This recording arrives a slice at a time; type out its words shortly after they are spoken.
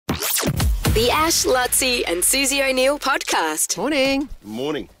The Ash, Luttsy and Suse O'Neill podcast. Morning.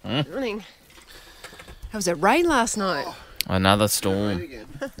 Morning. Morning. How was it? Rain last night? Another storm.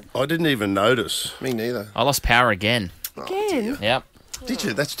 I didn't even notice. Me neither. I lost power again. Again? Yep. Did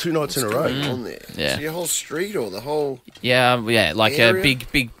you? That's 2 nights in a row. On there. Yeah. So your whole street or the whole... Yeah, like area? a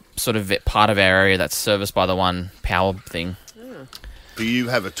big sort of part of our area that's serviced by the one power thing. Do you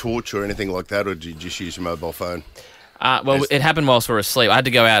have a torch or anything like that, or do you just use your mobile phone? Well, it happened whilst we were asleep. I had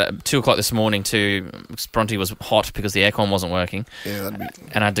to go out at 2 o'clock this morning Bronte was hot because the aircon wasn't working. Yeah, that'd be...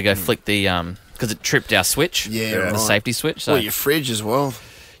 And I had to go flick the... because it tripped our switch. Yeah, right. The safety switch. So. Well, your fridge as well.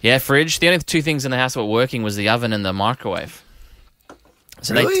 Yeah, fridge. The only 2 things in the house that were working was the oven and the microwave.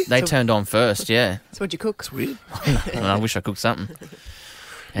 So Really? they turned on first, yeah. So what'd you cook? It's weird. And I wish I cooked something.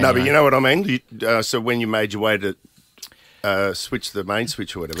 No, but Anyway. you know what I mean? So when you made your way to switch the main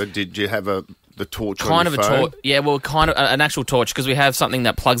switch or whatever, did you have the torch Kind on of your a phone? torch. Yeah, well, kind of an actual torch because we have something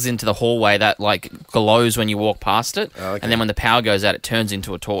that plugs into the hallway that like glows when you walk past it, Oh, okay. and then when the power goes out, it turns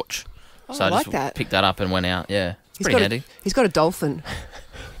into a torch. Oh, So I I like just that. picked that up and went out. Yeah, it's pretty handy. He's got a dolphin.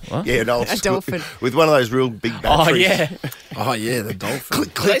 Yeah, A dolphin. with one of those real big Oh batteries. yeah, Oh, yeah, the dolphin.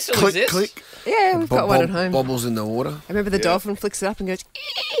 Click, Do they click, still click, exist? click. Yeah, we've got one at home. Bobbles in the water. I remember the dolphin flicks it up and goes,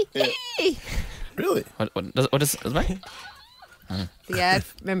 "Ee." Really? what does it make? The ad.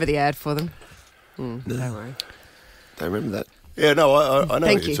 Remember the ad for them? Don't worry. Don't remember that. Yeah, no, I know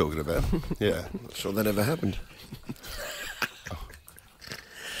Thank what you're you. talking about. Yeah. Not sure that ever happened.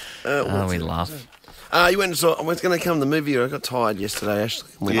 Oh, we laugh. You went and saw... I was going to come to the movie. I got tired yesterday,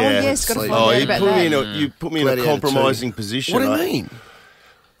 Ashley. Yeah. yes, gotta Sleep. find out you about put that. me in you put me in a Gladiator 2. compromising position. What do you mean?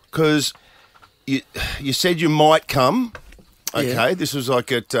 Because you said you might come. Okay, Yeah. this was like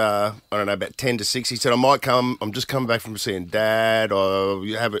at, I don't know, about 10 to 6. He said, I might come. I'm just coming back from seeing Dad, or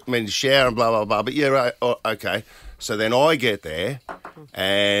you have a shower and blah, blah, blah. But yeah, right, okay. So then I get there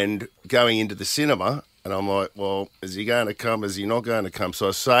and going into the cinema, and I'm like, well, is he going to come? Is he not going to come? So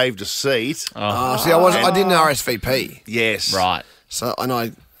I saved a seat. See, I didn't RSVP. Yes. Right. So, and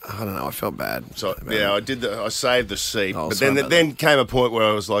I don't know, I felt bad. So, about yeah, it. I saved the seat. Oh, but sorry then about then came a point where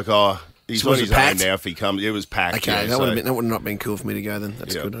I was like, he's So on was his it own packed? now if he comes. It was packed. Okay, yeah, that would have not been cool for me to go then.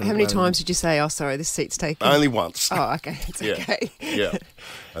 That's Yeah. good. How many times did you say, "Oh, sorry, this seat's taken"? Only once. Oh, okay, it's Yeah. okay. Yeah.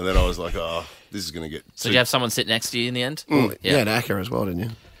 And then I was like, this is going to get... So did you have someone sit next to you in the end? Yeah, Yeah. and Acker as well, didn't you?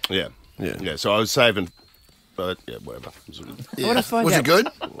 Yeah. Yeah. Yeah, so I was saving... But, yeah, whatever. It was good. Yeah. I want to find Was out it good?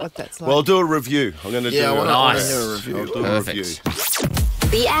 what that's like. Well, I'll do a review. I'm going to Yeah, I do wanna- Nice. I wanna do a I'll review. do a Perfect. review.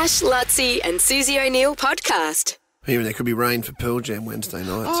 The Ash, Luttsy and Suse O'Neill podcast. Here, there could be rain for Pearl Jam Wednesday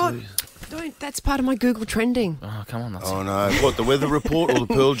night. Oh, too. that's part of my Google trending. Oh, come on, that's Oh, no. What, the weather report or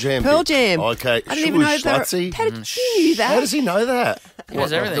the Pearl Jam? Pearl bit? Jam. Okay. I didn't even know Shush, that. Luttsy. How did you knew that? How does he know that? He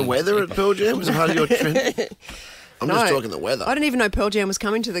knows everything. The weather at Pearl Jam was a part of your trend? I'm just talking the weather. I didn't even know Pearl Jam was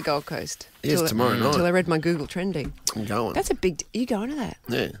coming to the Gold Coast. Yes, Till- tomorrow night. Until I read my Google trending. I'm going. That's a big... Are you going to that?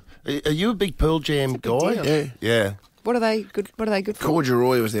 Yeah. Are you a big Pearl Jam big guy? deal. Yeah. Yeah. What are they good for?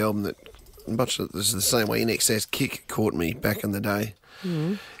 Corduroy was the album that... Much of this is the same way NXS Kick caught me back in the day.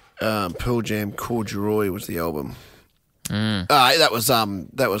 Pearl Jam Corduroy was the album. That was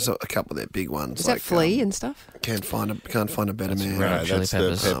a couple of their big ones. Is that Flea and stuff? Can't find a better man. No, Chili that's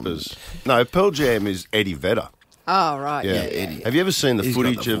Peppers. the Peppers. No, Pearl Jam is Eddie Vedder. Oh, right. Yeah, Yeah. Eddie. Have you ever seen the He's got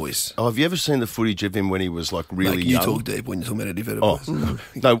footage the of? voice. Oh, have you ever seen the footage of him when he was like really Like, you young? talk deep when you're talking about Eddie Vedder. Oh voice.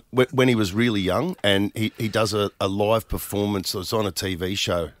 no, when he was really young, and he does a live performance that's on a TV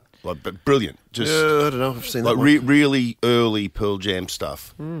show, like but brilliant, just I don't know if I've seen like that one. really early Pearl Jam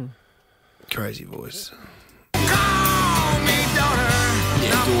stuff. Crazy voice. Call me daughter.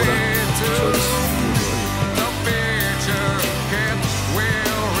 Yeah, daughter.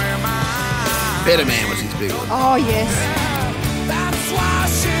 Better Man was his big one. Oh, yes. That's why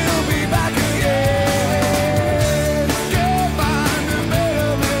she'll be back again. Can't find a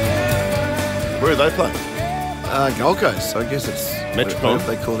better man. Where are they playing? Gold Coast, so I guess it's... Metricon. What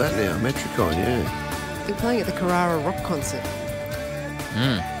do they call that now? Metricon, yeah. They're playing at the Carrara Rock concert.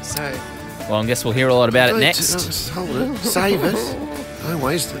 So, Well, I guess we'll hear a lot about it Don't- next. Hold it. Save it. Don't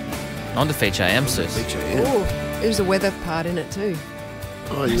waste it. On to feature AM Suse. Picture, yeah. oh, there's a weather part in it too.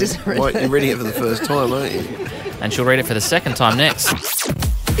 Oh, you're Just read you're reading it for the first time, aren't you? And she'll read it for the second time next.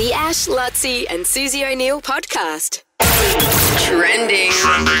 The Ash, Luttsy and Suse O'Neill podcast. Trending.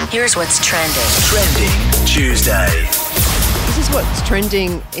 Here's what's trending. Trending Tuesday. This is what's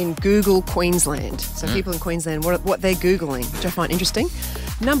trending in Google Queensland. So people in Queensland, what they're Googling, which I find interesting.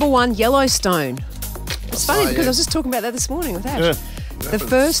 Number 1, Yellowstone. It's funny because I was just talking about that this morning with Ash. Yeah. The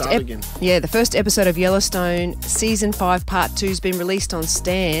first, Start again. the first episode of Yellowstone, season 5, part 2, has been released on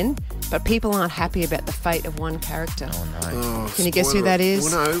Stan, but people aren't happy about the fate of one character. Oh, no. Oh, Can you guess who spoiler. that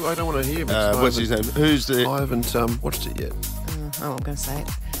is? Well, no, I don't want to hear. Because What's his name? Who's the? I haven't watched it yet. Oh, I'm going to say it.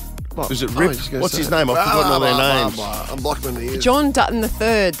 What? Is it Oh, Rip? he's gonna What's say his it. name? I've forgotten all their names. I'm blocking my ears. John Dutton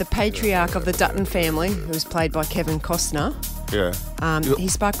III, the patriarch of the Dutton family, who was played by Kevin Costner. Yeah. He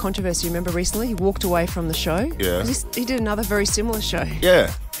sparked controversy, remember, recently? He walked away from the show. Yeah. He did another very similar show.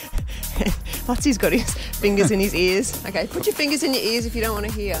 Yeah. Lutsy's got his fingers in his ears. Okay, put your fingers in your ears if you don't want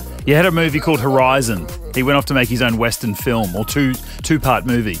to hear. You had a movie called Horizon. He went off to make his own Western film, or two-part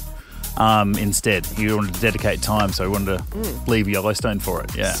movie instead. He wanted to dedicate time, so he wanted to leave Yellowstone for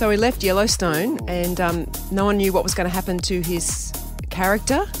it. Yeah. So he left Yellowstone and no one knew what was going to happen to his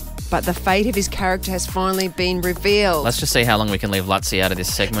character, but the fate of his character has finally been revealed. Let's just see how long we can leave Luttsy out of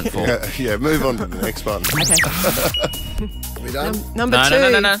this segment for. Yeah, move on to the next one. Okay. We done? Number No,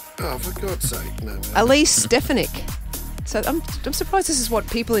 two. no. Oh, for God's sake. No. Elise Stefanik. So I'm surprised this is what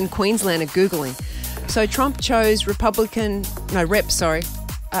people in Queensland are Googling. So Trump chose Rep,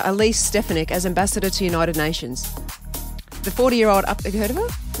 Elise Stefanik as ambassador to United Nations. The 40-year-old, have you heard of her?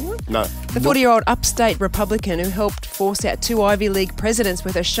 Anyone? No. The 40-year-old upstate Republican who helped force out 2 Ivy League presidents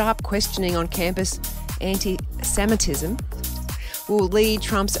with her sharp questioning on campus anti-Semitism will lead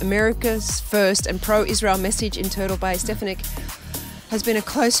Trump's America's First and pro-Israel message in Turtle Bay. Stefanik has been a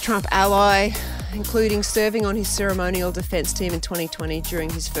close Trump ally, including serving on his ceremonial defence team in 2020 during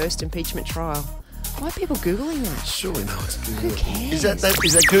his first impeachment trial. Why are people Googling that? Surely no, it's good. Who cares?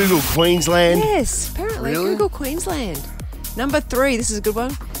 Is that Google Queensland? Yes, apparently. Really? Google Queensland. Number 3, this is a good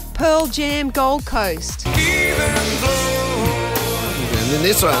one. Pearl Jam Gold Coast. And then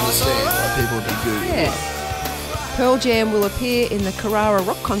this I understand why people would be Googling. Yeah. Pearl Jam will appear in the Carrara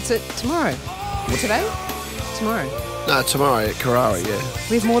Rock concert tomorrow. Today? Tomorrow. No, tomorrow at Carrara, yeah.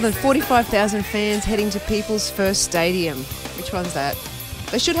 We have more than 45,000 fans heading to People's First Stadium. Which one's that?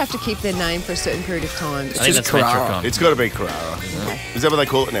 They should have to keep their name for a certain period of time. I think that's Metricon. It's got to be Carrara. Is that what they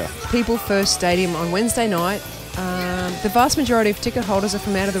call it now? People First Stadium on Wednesday night. The vast majority of ticket holders are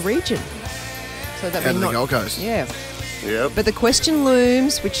from out of the region. So that Out of the Gold Coast. Yeah. Yep. But the question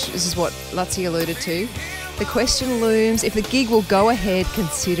looms, which this is what Luttsy alluded to, the question looms if the gig will go ahead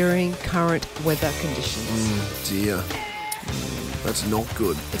considering current weather conditions. Dear. That's not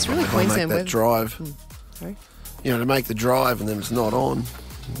good. It's really How to make Queensland that weather. drive. Sorry? You know, to make the drive and then it's not on.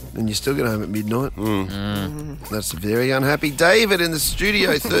 And you still get home at midnight. That's very unhappy David in the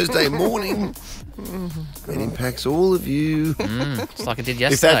studio Thursday morning. It impacts all of you. It's like it did If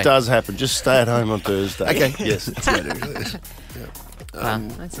yesterday. that does happen, just stay at home on Thursday. Okay. Yes. That's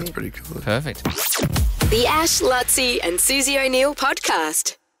That's it. pretty cool. Perfect. The Ash, Luttsy and Susie O'Neill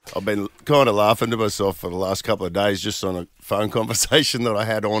podcast. I've been kind of laughing to myself for the last couple of days just on a phone conversation that I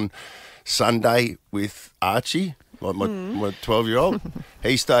had on Sunday with Archie, my 12-year-old.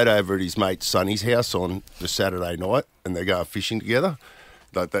 He stayed over at his mate Sonny's house on the Saturday night and they go fishing together.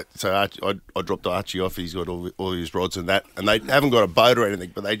 Like that, so I dropped Archie off. He's got all his rods and that, and they haven't got a boat or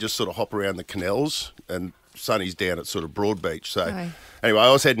anything, but they just sort of hop around the canals. And Sonny's down at sort of Broadbeach. So anyway,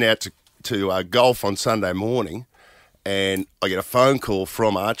 I was heading out to golf on Sunday morning, and I get a phone call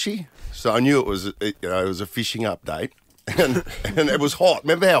from Archie. So I knew it was a fishing update, and it was hot.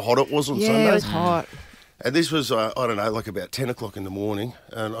 Remember how hot it was on Sunday? Yeah, it was hot. And this was, I don't know, like about 10 o'clock in the morning.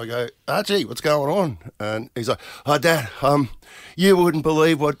 And I go, Archie, what's going on? And he's like, oh, Dad, you wouldn't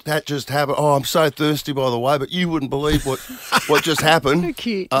believe that just happened. Oh, I'm so thirsty, by the way, but you wouldn't believe what just happened. So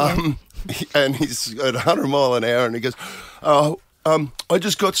cute. And he's at 100 mile an hour and he goes, oh, I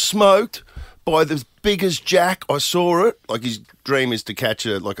just got smoked by the biggest jack. I saw it. Like his dream is to catch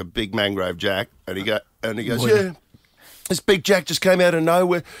a big mangrove jack. And he goes, yeah. This big jack just came out of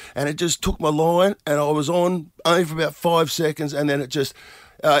nowhere and it just took my line and I was on only for about 5 seconds and then it just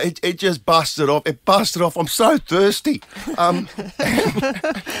busted off. It busted off. I'm so thirsty. And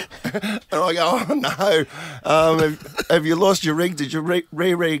I go, oh no. Have you lost your rig? Did you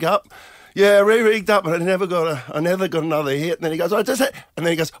re-rig up? Yeah, re-rigged up and I never got another hit. And then he goes,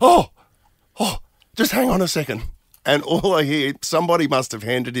 just hang on a second. And all I hear, somebody must have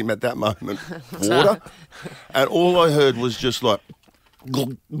handed him at that moment water. And all I heard was just like,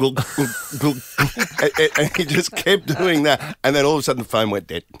 glug, glug, glug, glug. And he just kept doing that. And then all of a sudden the phone went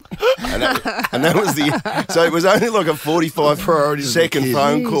dead. And that was so it was only like a 45-second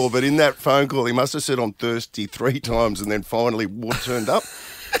phone call. But in that phone call, he must have said I'm thirsty 3 times and then finally water turned up.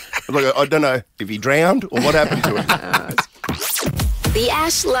 Like, I don't know if he drowned or what happened to him. The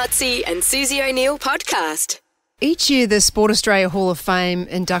Ash, Luttsy and Susie O'Neill podcast. Each year, the Sport Australia Hall of Fame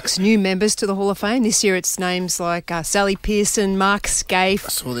inducts new members to the Hall of Fame. This year, it's names like Sally Pearson, Mark Scaife, I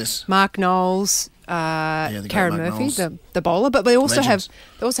saw this. Mark Knowles, the great Karen Mark Murphy, Knowles. the bowler, but they also Legends.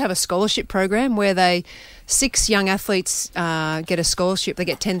 have a scholarship program where 6 young athletes get a scholarship. They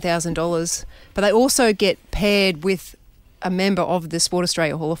get $10,000, but they also get paired with a member of the Sport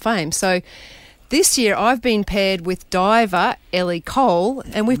Australia Hall of Fame. So this year I've been paired with diver Ellie Cole,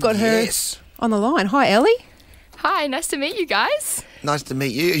 and we've got her Yes. on the line. Hi, Ellie. Hi, nice to meet you guys. Nice to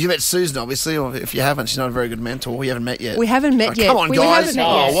meet you. You met Susan, obviously, or if you haven't, she's not a very good mentor. We haven't met yet. We haven't met yet. Come on, We guys. haven't met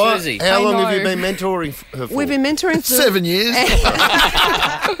Oh, yet. what? Susie. How I long have you know. been mentoring her for? We've been mentoring for 7 years.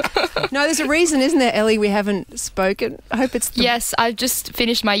 No, there's a reason, isn't there, Ellie? We haven't spoken. I hope it's the Yes, I've just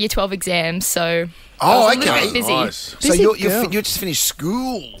finished my Year 12 exams, so Oh, I was a little okay. bit busy. Nice. So Busy you girl. just finished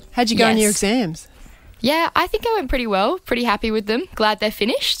school. How'd you go in your Yes. exams? Yeah, I think I went pretty well. Pretty happy with them. Glad they're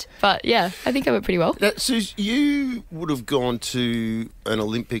finished. But yeah, I think I went pretty well. Now, Suze, you would have gone to an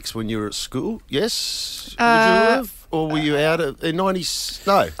Olympics when you were at school, yes? Would you have? Or were you out in 90s?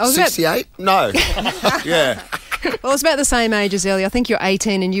 No. I was about, 68? No. Yeah. well, it's about the same age as Ellie. I think you're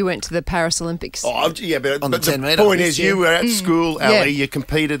 18 and you went to the Paris Olympics. Oh, yeah, but, On the but 10 the metre point this is, year. you were at school, Yeah. Ali. You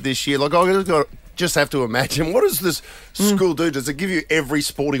competed this year. Like, I just have to imagine, what does this school do? Does it give you every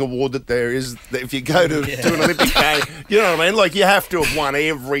sporting award that there is? That if you go to an Olympic game, you know what I mean? Like, you have to have won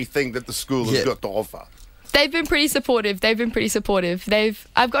everything that the school has Yeah. got to offer. They've been pretty supportive.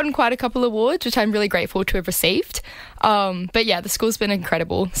 I've gotten quite a couple of awards, which I'm really grateful to have received. But yeah, the school's been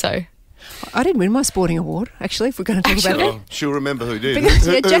incredible. So I didn't win my sporting award, actually, if we're going to talk about Oh, that. she'll remember who did. Because,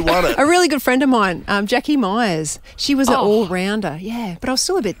 Who yeah, won it? A really good friend of mine, Jackie Myers, she was an Oh. all-rounder. Yeah, but I was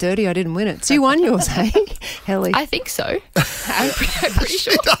still a bit dirty. I didn't win it. So you won yours, hey? Helly. I think so. I'm pretty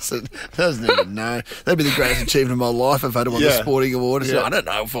sure. She doesn't even know. That'd be the greatest achievement of my life if I'd won the Yeah. sporting award. Yeah. I don't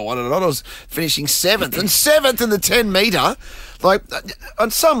know if I won it or not. I was finishing seventh in the 10 metre. Like, on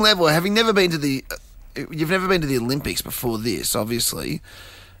some level, having never been to the... You've never been to the Olympics before this, obviously.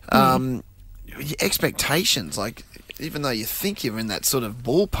 Your expectations, like, even though you think you're in that sort of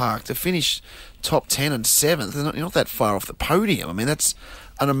ballpark, to finish top 10 and 7th, you're not that far off the podium. I mean, that's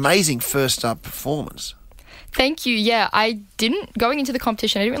an amazing first-up performance. Thank you. Yeah, going into the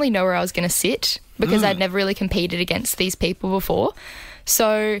competition, I didn't really know where I was going to sit because I'd never really competed against these people before.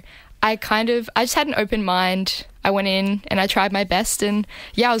 So I just had an open mind. I went in and I tried my best, and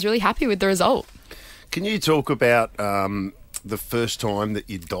yeah, I was really happy with the result. Can you talk about the first time that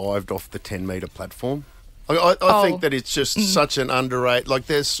you dived off the 10 metre platform? I think that it's just such an underrated... Like,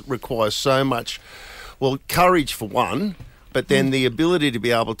 this requires so much, well, courage for one, but then the ability to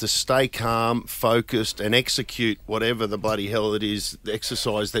be able to stay calm, focused, and execute whatever the bloody hell it is, the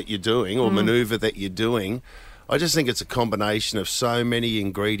exercise that you're doing or manoeuvre that you're doing. I just think it's a combination of so many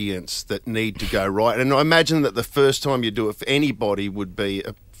ingredients that need to go right. And I imagine that the first time you do it for anybody would be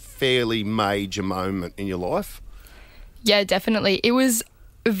a fairly major moment in your life. Yeah, definitely. It was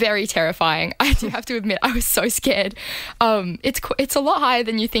very terrifying. I do have to admit, I was so scared. It's a lot higher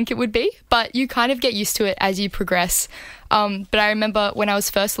than you think it would be, but you kind of get used to it as you progress. But I remember when I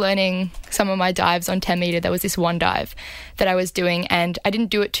was first learning some of my dives on 10 metre, there was this one dive that I was doing, and I didn't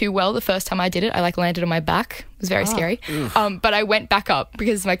do it too well the first time I did it. I landed on my back. It was very scary. But I went back up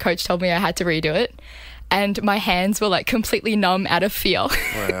because my coach told me I had to redo it. And my hands were completely numb out of fear.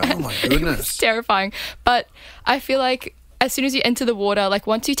 Wow. Oh, my goodness. It's terrifying. But I feel like as soon as you enter the water,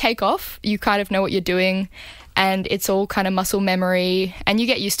 once you take off, you kind of know what you're doing, and it's all kind of muscle memory, and you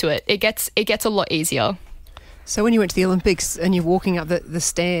get used to it. It gets a lot easier. So when you went to the Olympics and you're walking up the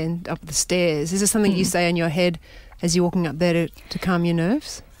stairs, is there something you say in your head as you're walking up there to calm your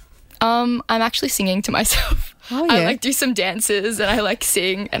nerves? I'm actually singing to myself. Oh, yeah. I do some dances and I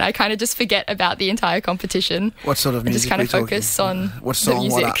sing, and I kind of just forget about the entire competition. What sort of I music just kind are of we talking? focus on What song? the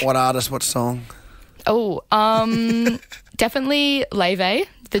music. What artist? What song? Oh, definitely Leve,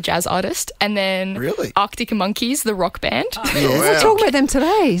 the jazz artist, and then Really? Arctic Monkeys, the rock band. We were talking about them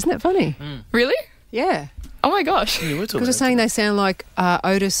today. Isn't that funny? Really? Yeah. Oh my gosh. Because they're saying they sound like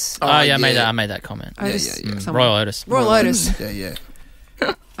Otis. Oh, yeah, yeah. I made that comment. Otis someone. Royal Otis. Royal Otis. Yeah.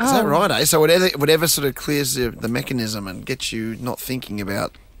 Is that right, eh? So whatever sort of clears the mechanism and gets you not thinking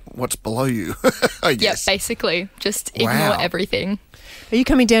about what's below you, I Yeah, guess. basically. Just ignore Wow. everything. Are you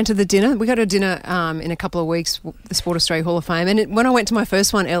coming down to the dinner? We got a dinner in a couple of weeks, the Sport Australia Hall of Fame. And when I went to my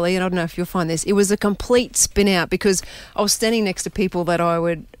first one, Ellie, and I don't know if you'll find this, it was a complete spin out because I was standing next to people that I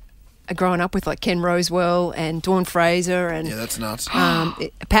would growing up with, like Ken Rosewell and Dawn Fraser and Yeah, that's nuts.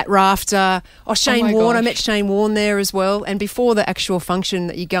 Pat Rafter. Shane my Warne. I gosh. met Shane Warne there as well. And before the actual function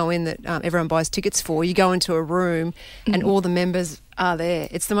that you go in that everyone buys tickets for, you go into a room and all the members are there.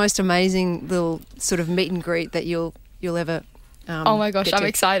 It's the most amazing little sort of meet and greet that you'll ever Oh my gosh, get I'm to.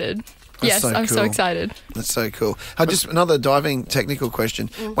 excited. Yes, so I'm so cool. excited. That's so cool. Just another diving technical question.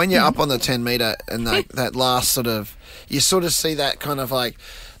 When you're up on the 10 metre and that last sort of, you sort of see that kind of like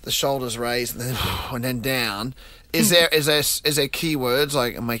the shoulders raised and then down. Is there keywords,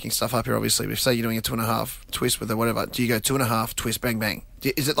 like I'm making stuff up here obviously, but say you're doing a 2.5 twist with it, whatever, do you go 2.5 twist bang bang?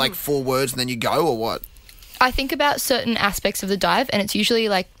 Is it like 4 words and then you go, or what? I think about certain aspects of the dive, and it's usually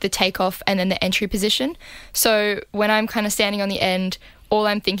like the takeoff and then the entry position. So when I'm kind of standing on the end, all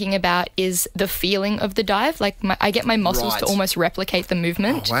I'm thinking about is the feeling of the dive. Like I get my muscles to almost replicate the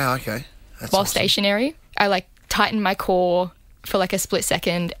movement. Oh, wow, okay. That's while awesome. stationary. I like tighten my core for like a split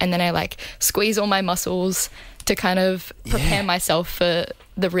second, and then I like squeeze all my muscles to kind of prepare myself for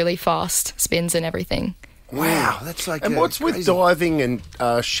the really fast spins and everything. Wow, that's like. And what's with diving and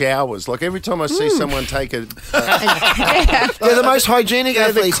showers? Like every time I see someone take a, they're the most hygienic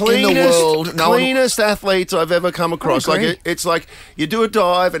athletes in the world. Cleanest athletes I've ever come across. I agree. Like it's like you do a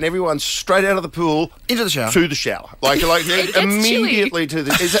dive and everyone's straight out of the pool into the shower. to the shower. Like immediately to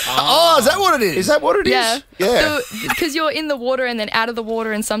the. Is that what it is? Is that what it is? Yeah. Because you're in the water and then out of the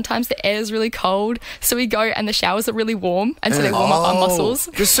water, and sometimes the air is really cold, so we go and the showers are really warm, and so they warm up our muscles.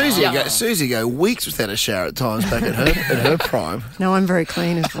 Because Susie go weeks without a shower at times back at her prime. No, I'm very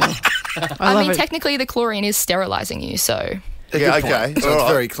clean as well. I mean, technically the chlorine is sterilising you, so. Yeah, okay. So it's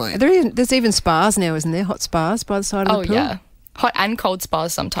very clean. There's even spas now, isn't there? Hot spas by the side of the pool. Oh, yeah. Hot and cold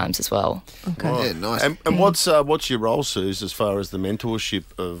spas sometimes as well. Okay. Right. Yeah, nice. And what's your role, Suse, as far as the mentorship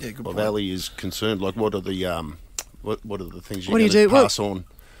of Ali is concerned? Like, what are the what are the things you can pass on?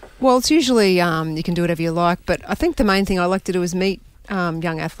 Well, it's usually you can do whatever you like, but I think the main thing I like to do is meet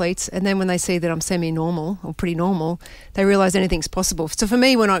young athletes, and then when they see that I'm semi-normal or pretty normal, they realise anything's possible. So for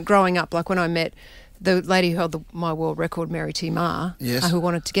me, growing up, like when I met the lady who held my world record, Mary T. Ma, who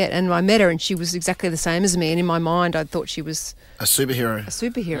wanted to get, and I met her and she was exactly the same as me, and in my mind I thought she was a superhero.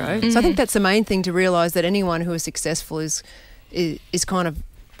 So I think that's the main thing, to realise that anyone who is successful is kind of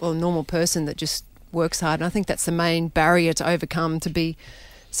a normal person that just works hard, and I think that's the main barrier to overcome to be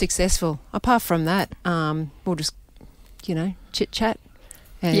successful. Apart from that, we'll just chit chat.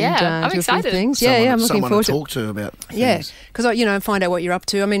 And, I'm do a few excited. things. I'm looking forward to talk to about things. Yeah, because find out what you're up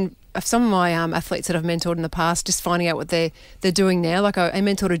to. I mean, some of my athletes that I've mentored in the past, just finding out what they're doing now. Like I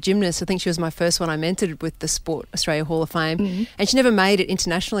mentored a gymnast. I think she was my first one I mentored with the Sport Australia Hall of Fame, and she never made it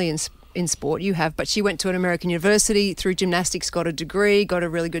internationally in sport. You have, but she went to an American university through gymnastics, got a degree, got a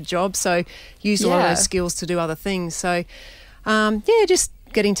really good job. So used a lot of those skills to do other things. So just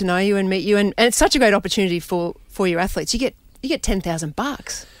getting to know you and meet you, and it's such a great opportunity for your athletes. You get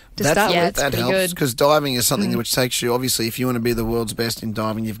 $10,000 to start with. That helps, because diving is something which takes you, obviously, if you want to be the world's best in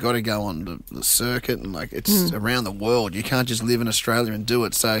diving, you've got to go on the circuit, and it's around the world. You can't just live in Australia and do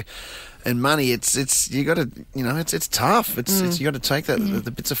it. So, and money, it's you got to, it's tough. It's you got to take that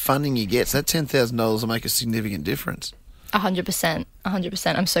the bits of funding you get. So that $10,000 will make a significant difference. 100%.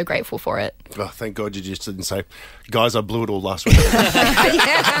 I'm so grateful for it. Oh, thank God you just didn't say, guys, I blew it all last week.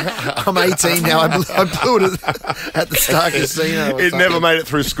 I'm 18 now. I blew it at the Star Casino. It never made it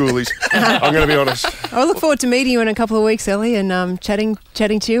through schoolies. I'm going to be honest. I look forward to meeting you in a couple of weeks, Ellie, and chatting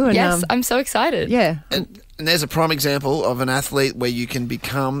to you. And, yes, I'm so excited. Yeah. And there's a prime example of an athlete where you can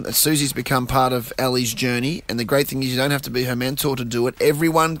become, Susie's become part of Ellie's journey, and the great thing is you don't have to be her mentor to do it.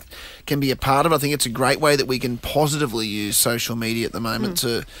 Everyone can be a part of it. I think it's a great way that we can positively use social media at the moment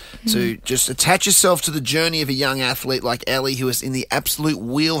to just attach yourself to the journey of a young athlete like Ellie, who is in the absolute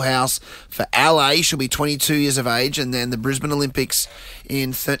wheelhouse for LA. She'll be 22 years of age, and then the Brisbane Olympics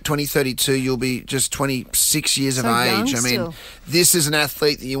in 2032, you'll be just 26 years of age. I mean, this is an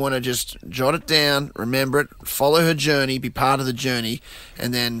athlete that you want to just jot it down, remember it, follow her journey, be part of the journey,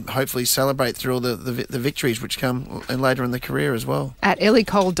 and then hopefully celebrate through all the victories which come later in the career as well. At Ellie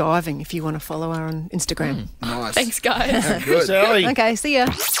Cole Diving, if you want to follow her on Instagram. Nice. Thanks, guys. Good. Ellie. Okay, see ya.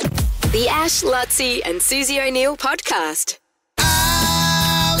 The Ash, Luttsy and Susie O'Neill podcast.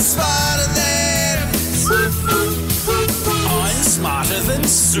 I'm smarter than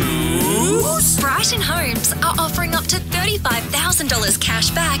Suse. Brighton Homes are offering up to $35,000 cash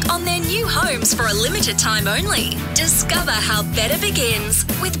back on their new homes for a limited time only. Discover how better begins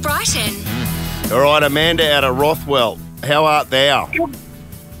with Brighton. All right, Amanda out of Rothwell. How art thou?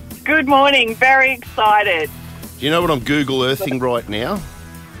 Good morning. Very excited. Do you know what I'm Google Earthing right now?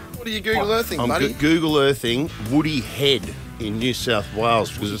 What are you Google Earthing, buddy? I'm Google Earthing Woody Head in New South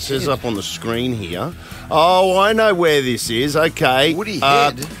Wales, because it says up on the screen here. Oh, I know where this is. Okay. Woody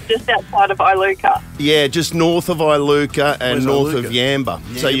Head? Just outside of Iluka. Yeah, just north of Iluka and Where's north Iluka? of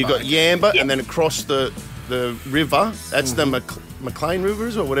Yamba. So you've got Yamba, Yes. and then across the river, that's the McLean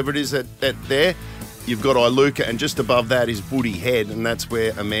River, or whatever it is that there. you've got Iluka, and just above that is Woody Head, and that's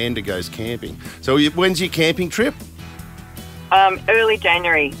where Amanda goes camping. So when's your camping trip? Early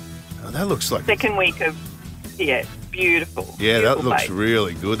January. Oh, that looks like... Second week of... Yeah, beautiful. Yeah, beautiful that looks place.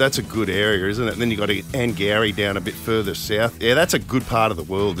 really good. That's a good area, isn't it? And then you've got Angary down a bit further south. Yeah, that's a good part of the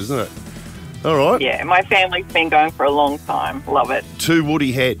world, isn't it? All right. Yeah, my family's been going for a long time. Love it. To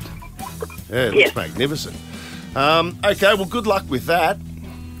Woody Head. Yeah, it Yes. looks magnificent. Okay, well, good luck with that.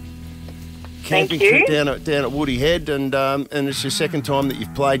 Camping Thank you. trip down at Woody Head, and it's your second time that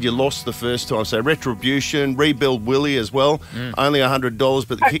you've played. You lost the first time, so Retribution, Rebuild Willie as well. Only $100,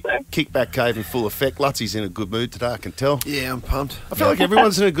 but the kickback cave in full effect. Lutsy's in a good mood today, I can tell. Yeah, I'm pumped. I feel like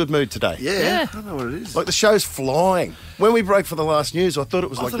everyone's in a good mood today. Yeah, I don't know what it is. Like the show's flying. When we broke for the last news, I thought it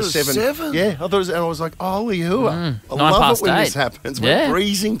was I like thought the it was 7. Yeah, I thought it was, and I was like, holy hooah. I 9 love past it when 8. this happens. Yeah. We're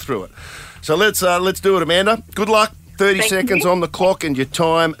breezing through it. So let's do it, Amanda. Good luck. 30 Thank seconds you. on the clock, and your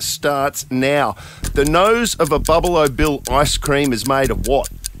time starts now. The nose of a Bubble O' Bill ice cream is made of what?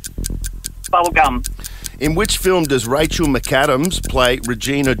 Bubblegum. In which film does Rachel McAdams play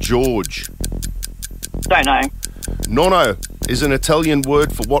Regina George? Don't know. Nonno is an Italian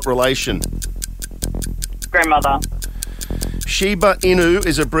word for what relation? Grandmother. Shiba Inu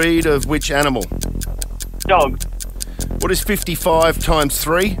is a breed of which animal? Dog. What is 55 times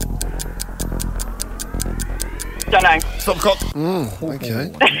 3? Don't know. Stop the clock.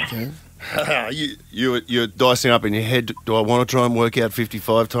 Okay. You're dicing up in your head. Do I want to try and work out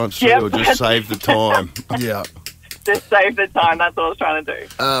 55 times 3 Yep. or just save the time? Yeah. Just save the time. That's what I was trying to do.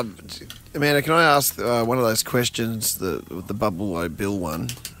 Amanda, can I ask one of those questions, the Bubble O' Bill one?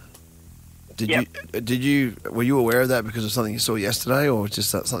 Were you aware of that because of something you saw yesterday, or was just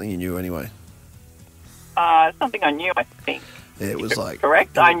something you knew anyway? Something I knew, I think. Yeah, it was like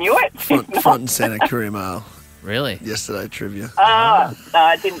Correct? I knew it. front and centre Courier Mail Really? yesterday trivia. No,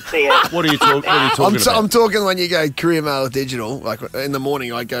 I didn't see it. What are you talking about? I'm talking when you go Courier Mail Digital. Like in the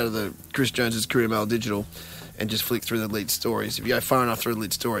morning, I go to the Chris Jones's Courier Mail Digital and just flick through the lead stories. If you go far enough through the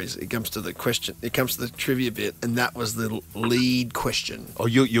lead stories, it comes to the question. It comes to the trivia bit, and that was the lead question. Oh,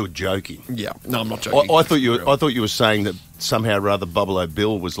 you're joking. Yeah, no, I'm not joking. I thought you were saying that somehow or other Bubble O'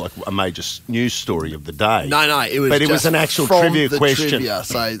 Bill was like a major news story of the day. No, it was. But it was just an actual from trivia the question. Trivia,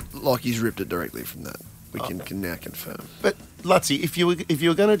 so Lockie's ripped it directly from that. We can now confirm. But Luttsy, if you were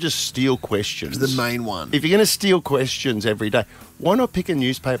going to just steal questions, It was the main one. if you're going to steal questions every day, why not pick a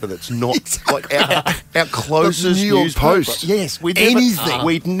newspaper that's not like our closest Like New York newspaper? Post. Yes, Anything.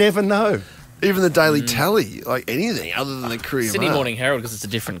 We'd never know. Even the Daily Tally, like anything other than the Courier Sydney Mail. Morning Herald, because it's a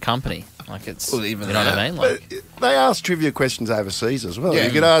different company. Like it's, Well, even you know what I that. mean? Like, But they ask trivia questions overseas as well. Yeah.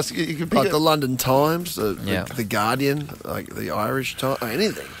 You could ask. You could pick Like the London Times, Yeah. the Guardian, like the Irish Times,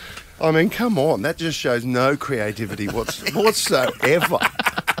 anything. I mean, come on. That just shows no creativity whatsoever.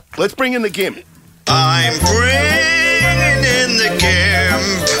 Let's bring in the gimp. I'm bringing in the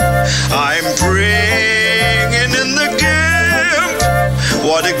gimp. I'm bringing in the gimp.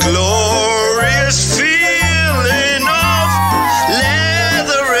 What a glorious feeling of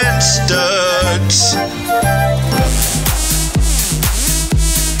leather and studs.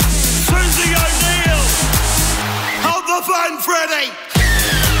 Susie O'Neill, hold the phone, Freddie.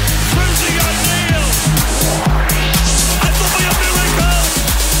 Susie O'Neill, it will be a miracle.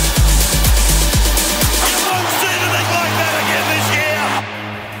 You won't see anything like that again this year.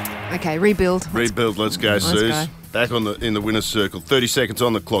 Okay, rebuild. Rebuild. Let's go, Let's Suse. go. Back in the winner's circle. 30 seconds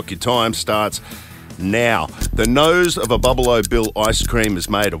on the clock. Your time starts now. The nose of a Bubble O' Bill ice cream is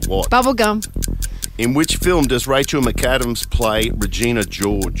made of what? Bubblegum. In which film does Rachel McAdams play Regina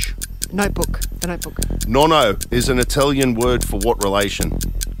George? Notebook. The Notebook. Nonno is an Italian word for what relation?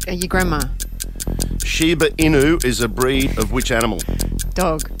 Your grandma. Shiba Inu is a breed of which animal?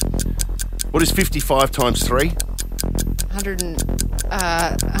 Dog. What is 55 times 3?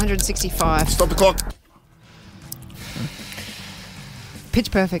 165. Stop the clock.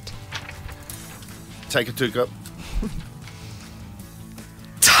 Pitch Perfect. Take a 2 cup.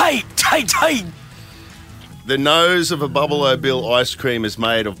 Tight. The nose of a Bubble O' Bill ice cream is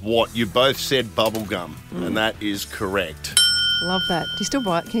made of what? You both said bubblegum, and that is correct. Love that. Do you still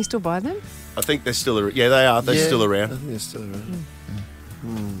buy it? Can you still buy them? I think they're still around. Yeah, they are. They're still I around. think they're still around.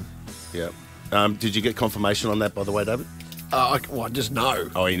 Yeah. Did you get confirmation on that, by the way, David? I just know.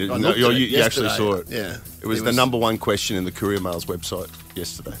 Oh, you, I no, looked at it you actually yesterday. saw it. Yeah. It was the number one question in the Courier Mail's website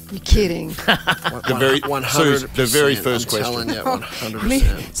yesterday. You're kidding. The very 100%. the very first I'm question. telling you,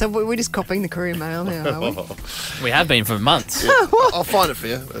 100%. So we're just copying the Courier Mail now, are we? we have been for months. I'll find it for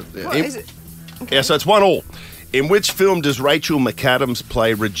you. Yeah. What is it? Yeah, so it's 1-1. In which film does Rachel McAdams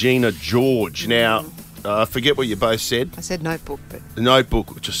play Regina George? Now, Forget what you both said. I said Notebook, but The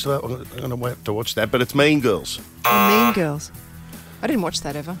Notebook. Just I'm going to have to watch that. But it's Mean Girls. Mean Girls. I didn't watch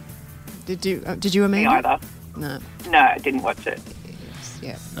that ever. Did you? Did you, Me Amanda? either. No. No, I didn't watch it.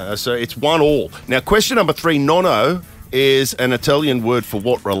 Yeah. So it's 1-1. Now, question number 3, nonno, is an Italian word for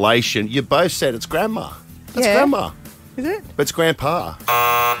what relation? You both said it's grandma. That's Yeah. grandma. Is it? But it's grandpa.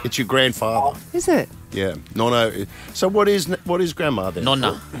 It's your grandfather. Is it? Yeah, nonno. So what is grandma then?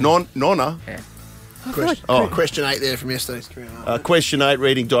 Nonna. Nonna. Question 8 there from yesterday's Courier Mail. Question 8,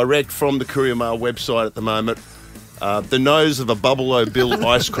 reading direct from the Courier Mail website at the moment. The nose of a Bubble-O Bill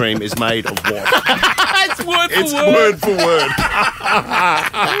ice cream is made of what? It's word for It's word. word for word.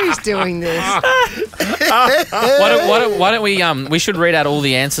 Who's doing this? Why don't we should read out all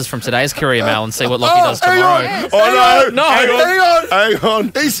the answers from today's Courier Mail and see what Lockie does tomorrow. Oh, no. No. Hang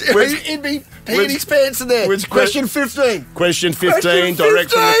on. He's in which- his pants in there. which Question 15. Question 15, Question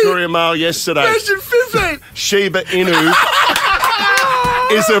direct from the 15. Courier Mail yesterday. Question 15. Shiba Inu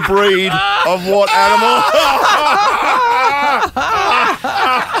is a breed of what animal?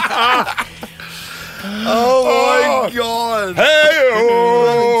 Oh, my God.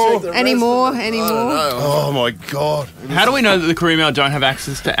 Hey-oh. Any more? Oh, my God. How do we know that the Courier Mail don't have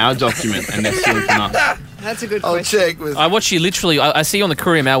access to our document and they're stealing from us? That's a good I'll question. check with... I watch you literally. I see you on the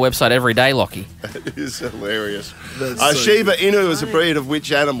Courier Mail website every day, Lockie. It is hilarious. That's so Shiba Inu is a breed of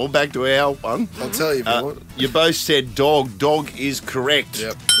which animal? Back to our one. I'll tell you, what. You both said dog. Dog is correct.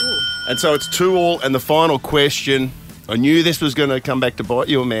 Yep. And so it's 2-2. And the final question, I knew this was going to come back to bite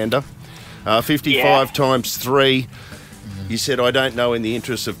you, Amanda. 55 times 3. You said, I don't know in the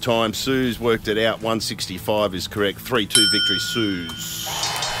interest of time. Suse worked it out. 165 is correct. 3-2 victory, Suse.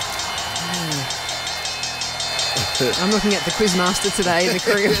 I'm looking at the Quizmaster today in the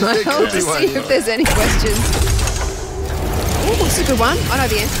Courier Mail Could to be see one. if there's any questions. Oh, that's a good one. I know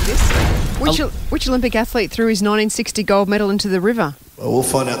the answer to this. Which Olympic athlete threw his 1960 gold medal into the river? Well, we'll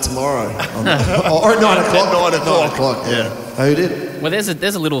find out tomorrow. Or at 9 o'clock. At 9 o'clock. Yeah. Who did? Well, there's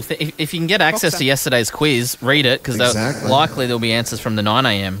a little thing. If you can get access to yesterday's quiz, read it because Exactly. likely there'll be answers from the 9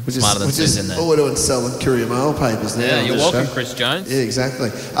 a.m. Smarter than Suse in there. All we're doing is selling Courier Mail papers now. Yeah, on you're this welcome, show. Chris Jones. Yeah, exactly.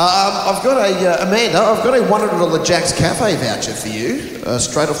 I've got a Amanda. I've got a $100 Jack's Cafe voucher for you,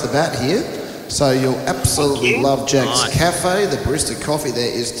 straight off the bat here. So you'll absolutely love Jack's Cafe. The barista coffee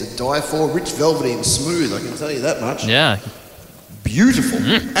there is to die for. Rich, velvety, and smooth. I can tell you that much. Yeah. Beautiful,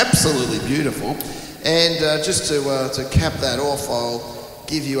 absolutely beautiful. And just to cap that off, I'll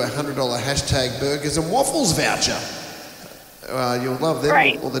give you a $100 hashtag burgers and waffles voucher. You'll love them,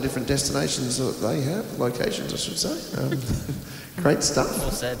 Great. all the different destinations that they have, locations I should say. Great stuff.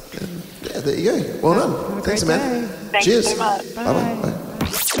 Well said. Yeah, there you go. Well done. Thanks, Amanda. Thank Cheers. you so much. Bye-bye. Bye.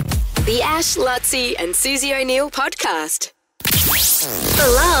 The Ash, Luttsy and Susie O'Neill podcast.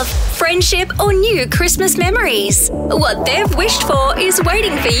 Love, friendship, or new Christmas memories. What they've wished for is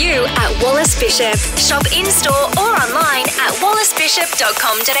waiting for you at Wallace Bishop. Shop in-store or online at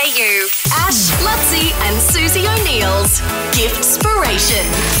wallacebishop.com.au. Ash, Luttsy and Susie O'Neill's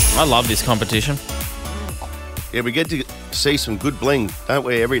Giftspiration. I love this competition. Yeah, we get to see some good bling, don't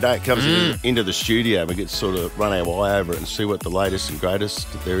we? Every day it comes into the studio. We get to sort of run our eye over it and see what the latest and greatest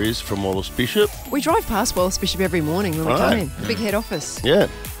there is from Wallace Bishop. We drive past Wallace Bishop every morning when we come Right. in. The big head office. Yeah.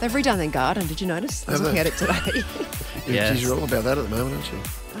 They've redone their garden. Did you notice? I was Have looking they? at it today. Yes. Geez, you're all about that at the moment, aren't you?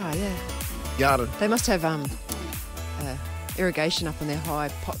 Oh, yeah. Garden. They must have irrigation up on their high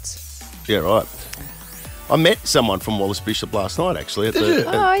pots. Yeah, right. I met someone from Wallace Bishop last night, actually, at, Did the, you? at,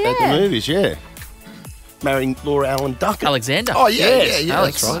 Oh, at the yeah. movies, yeah. Marrying Laura Allen Duckett. Alexander. Oh, yeah, Yes, yeah,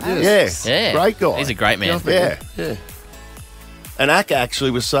 Alex. that's right. Yes. Yeah. Yeah. Great guy. He's a great man. Yeah. Yeah. And Akka actually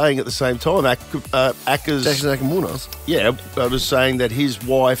was saying at the same time, Akka's... Jackson Akamunas. Yeah, I was saying that his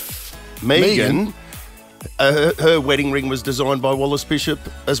wife, Megan, her wedding ring was designed by Wallace Bishop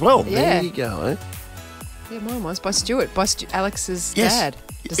as well. Yeah. There you go, eh? Yeah, mine was by Stuart. Alex's Yes. dad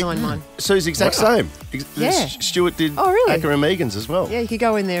designed mine. So it's the exact Wow. same. Yeah. Stuart did Oh, really? Akka and Megan's as well. Yeah, you could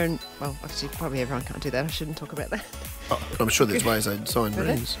go in there and, well, actually, probably everyone can't do that. I shouldn't talk about that. I'm sure there's ways they'd sign Are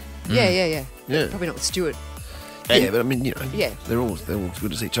they? rings. Yeah. Yeah. Probably not with Stuart. And- Yeah, but I mean, you know, Yeah. they're all as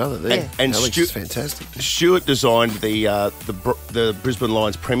good as each other. Yeah. And Alex Stu- is fantastic. Stuart designed the Brisbane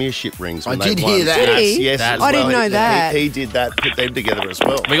Lions premiership rings. when I they did won. hear that. Did he? Yes, That- as I didn't well. know that. He did that, put them together as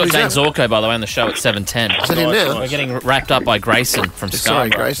well. We got Who's Zane that? Zorko, by the way, on the show at 7:10. Is that him now? We're getting wrapped up by Grayson from Sorry,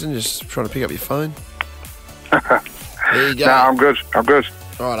 Scarborough. Grayson, just trying to pick up your phone. There you go. No, I'm good. I'm good.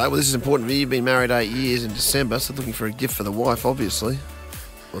 All right, well, this is important for you. You've been married 8 years in December, so looking for a gift for the wife, obviously.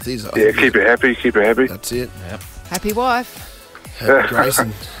 Well, these are, Yeah, keep it happy. Keep it happy. That's it. Happy wife. Happy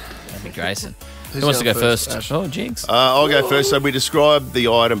Grayson. Happy Grayson. Who wants to go first? Ash? Oh, Jigs. I'll go first. So we describe the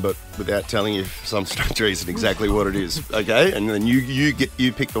item, but without telling you for some strange reason exactly what it is. Okay, and then you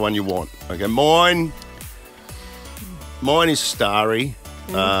pick the one you want. Okay, mine is starry,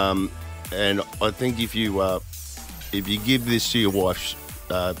 and I think if you give this to your wife,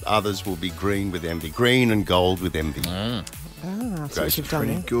 others will be green with envy, green and gold with envy. That's what you've done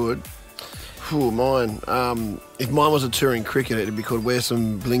Pretty there. good. Ooh, mine. If mine was a touring cricketer, it'd be called "Wear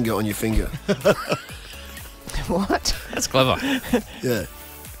Some Blinga on Your Finger." What? That's clever. Yeah.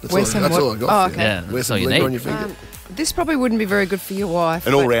 That's Wear all, some that's what? all I got. Oh, for okay. you. Yeah, Wear that's some all you blinga need. on your finger. This probably wouldn't be very good for your wife.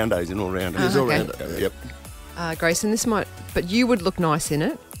 An but- all-rounder. He's an all-rounder. He's all okay. round. Yep. Grayson, this might, but you would look nice in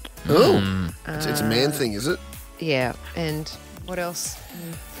it. Oh, it's a man thing, is it? Yeah, and what else?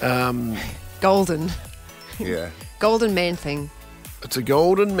 Golden. Yeah. Golden man thing. It's a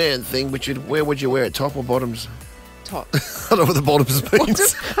golden man thing. Where would you wear it? Top or bottoms? Top. I don't know what the bottoms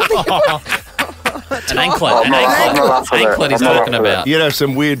means. An anklet. An anklet he's talking about. You'd have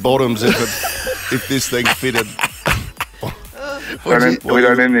some weird bottoms if this thing fitted. We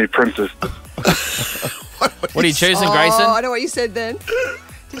don't need any printers. What are you choosing, Grayson? Oh, I know what you said then.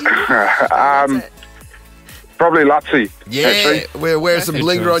 Probably Luttsy. Yeah, wear some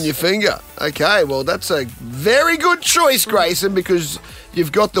blinga on your finger. Okay, well, that's a very good choice, Grayson, because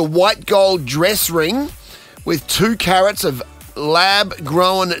you've got the white gold dress ring with 2 carats of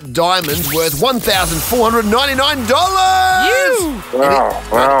lab-grown diamonds worth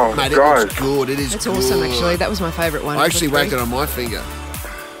 $1,499. Wow, Mate, it guys. looks good. It is That's good. awesome, actually. That was my favourite one. I actually of the whacked three. it on my finger.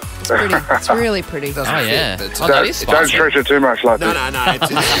 It's pretty. It's really pretty. Doesn't Oh, fit, yeah. but Oh, that is Don't spicy. stretch it too much, Luttsy. No.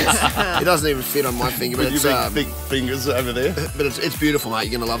 It doesn't even fit on my finger, but With it's your big fingers over there. but it's beautiful, mate.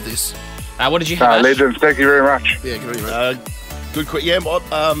 You're gonna love this. What did you have? Ash? Legends, thank you very much. Yeah, good on you, mate. Good question.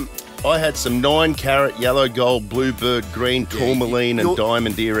 Yeah, I had some 9-carat yellow gold, bluebird green, tourmaline, and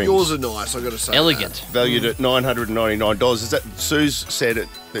diamond earrings. Yours are nice. I got to say. Elegant. Valued at $999. Is that Suse said it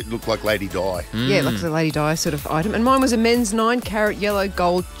looked like Lady Di? Yeah, it looks like a Lady Di sort of item. And mine was a men's 9-carat yellow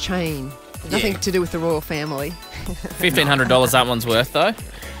gold chain. Nothing to do with the royal family. $1,500 that one's worth, though.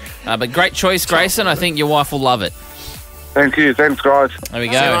 But great choice, Grayson. I think your wife will love it. Thank you. Thanks, guys. There we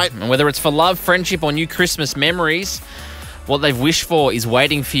See you, go. mate. And whether it's for love, friendship, or new Christmas memories, what they've wished for is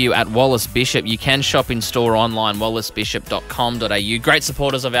waiting for you at Wallace Bishop. You can shop in store online, wallacebishop.com.au. Great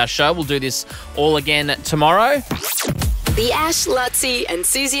supporters of our show. We'll do this all again tomorrow. The Ash, Luttsy and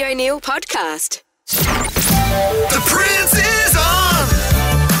Susie O'Neill podcast. The Prince is on.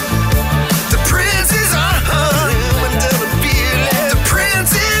 The Prince is on. The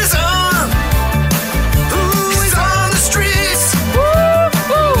Prince is on. Ooh, he's on the streets.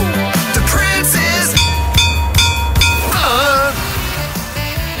 The Prince is on.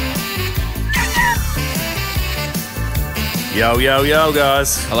 Yo,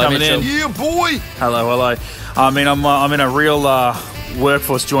 guys. Hello, Coming Mitchell. in. Yeah, boy. Hello. I mean, I'm in a real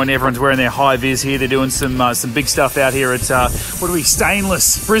workforce joint. Everyone's wearing their high vis here. They're doing some big stuff out here at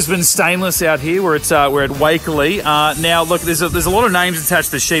Stainless, Brisbane Stainless out here. We're at Wakeley. Now, look, there's a lot of names attached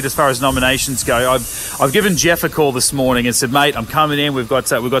to the sheet as far as nominations go. I've given Jeff a call this morning and said, mate, I'm coming in. We've got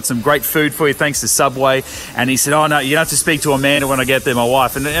some great food for you thanks to Subway. And he said, oh no, you have to speak to Amanda when I get there, my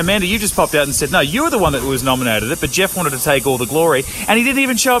wife. And Amanda, you just popped out and said, no, you were the one that was nominated it, but Jeff wanted to take all the glory, and he didn't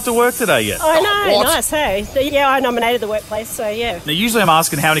even show up to work today yet. I know, What? nice, hey? Yeah, I nominated the workplace, so yeah. Now, usually I'm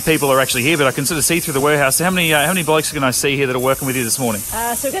asking how many people are actually here, but I can sort of see through the warehouse. So how many blokes can I see here that are working with you this morning?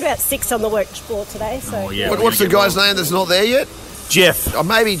 So we've got about 6 on the work floor today, so... What's the guy's name that's not there yet? Jeff. Or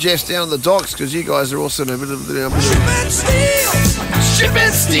maybe Jeff's down on the docks because you guys are also in a bit of. Ship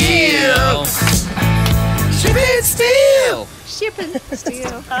and steal. Ship and steal. Shipping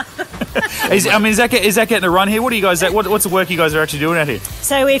steel. Is that getting a run here? What are you guys? What's the work you guys are actually doing out here?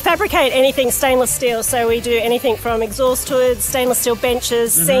 So we fabricate anything stainless steel, so we do anything from exhaust hoods, stainless steel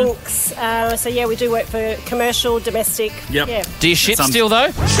benches, sinks. So yeah, we do work for commercial, domestic. Yep. Yeah. Do you ship steel,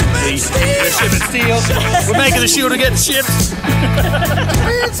 though? Ship and steel. We're making the shield to get shipped.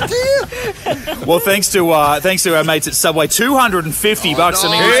 Well, thanks to our mates at Subway, $250. I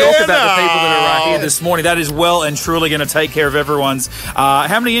mean, we talked about the people that are here this morning. That is well and truly going to take care of everyone's.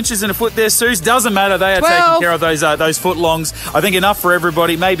 How many inches in a foot there, Suze? Doesn't matter. They are 12. taking care of those foot longs. I think enough for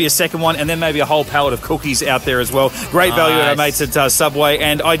everybody. Maybe a second one, and then maybe a whole pallet of cookies out there as well. Great value at our mates at Subway.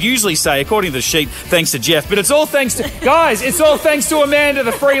 And I'd usually say, according to the sheet, thanks to Jeff, but it's all thanks to guys. It's all thanks to Amanda,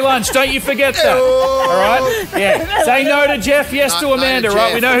 the free lunch. Don't you forget that. All right? Yeah. Say no to Jeff, yes to Amanda. to Right?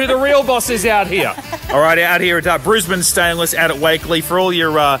 Jeff. We know who the real boss is out here. All right, out here at Brisbane Stainless, out at Wakeley for all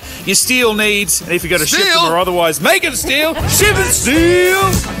your steel needs. And if you got to ship Steel? them or otherwise make it steel, ship it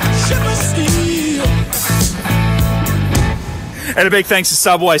steel. Ship and steal. And a big thanks to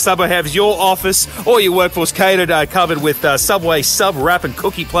Subway. Subway has your office or your workforce catered, covered with Subway sub wrap and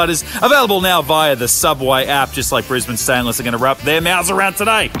cookie platters. Available now via the Subway app, just like Brisbane Stainless are going to wrap their mouths around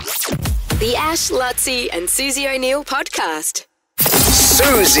today. The Ash, Luttsy and Susie O'Neill podcast.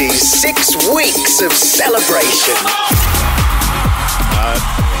 Susie's 6 weeks of celebration.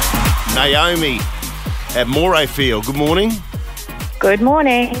 Naomi at Morayfield. Good morning. Good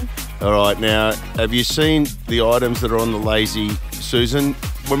morning. All right, now, have you seen the items that are on the Lazy Susan?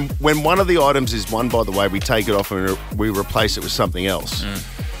 When one of the items is won, by the way, we take it off and we replace it with something else.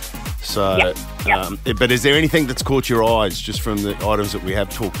 So, but is there anything that's caught your eyes just from the items that we have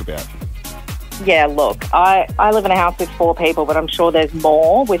talked about? Yeah, look, I live in a house with 4 people, but I'm sure there's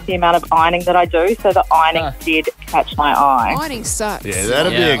more with the amount of ironing that I do, so the ironing did catch my eye. Ironing sucks. Yeah,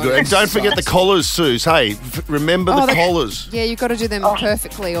 that'd be a good... And don't forget the collars, Suze. Hey, remember the collars. Yeah, you've got to do them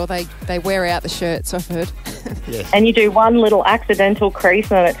perfectly or they wear out the shirts, I've heard. Yes. And you do one little accidental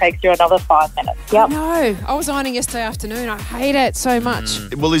crease and then it takes you another 5 minutes. Yep. No, I was ironing yesterday afternoon. I hate it so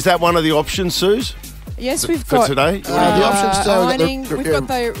much. Well, is that one of the options, Suze? Yes, we've for got today. The options today. ironing. We've got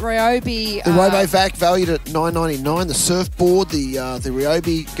the Ryobi. The RoboVac valued at $9.99. The surfboard, the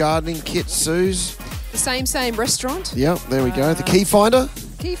Ryobi gardening kit, Suze. The same restaurant. Yep, there we go. The key finder.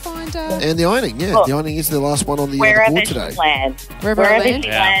 Key finder. And the ironing, yeah. Look, the ironing is the last one on the board today. Wherever she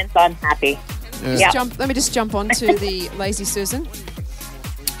lands, I'm happy. Yeah. Let me just jump on to the Lazy Susan.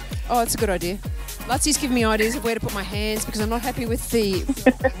 Oh, it's a good idea. Lutsy's giving me ideas of where to put my hands because I'm not happy with the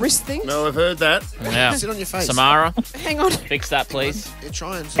wrist thing. No, I've heard that. Yeah. Sit on your face. Samara, hang on. fix that, please. Yeah,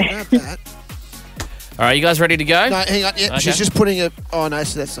 try and grab that. All right, you guys ready to go? No, hang on. Yeah, Okay. she's just putting it. Oh no,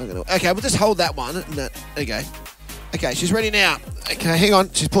 so that's not going to. Okay, we'll just hold that one. No, okay. Okay, she's ready now. Okay, hang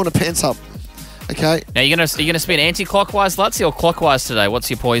on. She's pulling her pants up. Okay. Now you're gonna spin anti-clockwise, Luttsy, or clockwise today? What's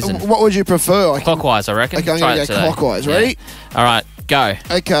your poison? What would you prefer? Clockwise, I reckon. Okay, I'm Try going it to go today. clockwise. Yeah. Ready? All right, go.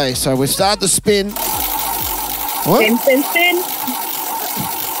 Okay, so we start the spin. What? Spin.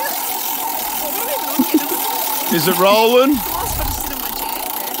 Is it rolling?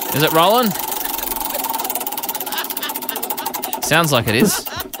 Is it rolling? Sounds like it is.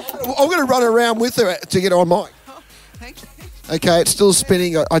 I'm going to run around with her to get her on mic. Okay, it's still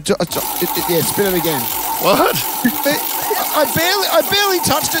spinning. Yeah, spin it again. What? I barely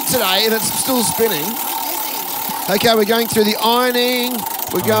touched it today, and it's still spinning. Okay, we're going through the ironing.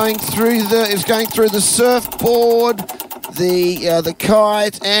 We're going through the surfboard, the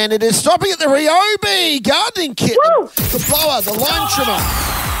kite, and it is stopping at the Ryobi gardening kit, the blower, the line trimmer.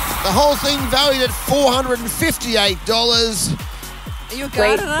 The whole thing valued at $458. Are you a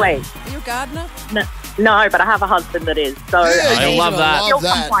gardener? Wait. Are you a gardener? No, but I have a husband that is, so I love that. He'll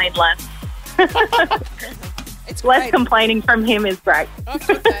complain less. It's Less great. complaining from him is great. I've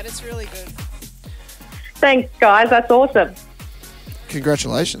got that. It's really good. Thanks, guys. That's awesome.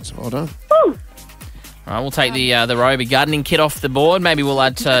 Congratulations. Well done. All right, we'll take the Ryobi gardening kit off the board. Maybe we'll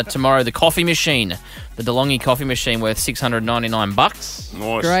add tomorrow the coffee machine, the DeLonghi coffee machine worth $699. Nice.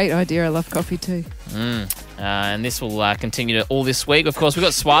 Great idea. I love coffee too. And this will continue all this week. Of course, we've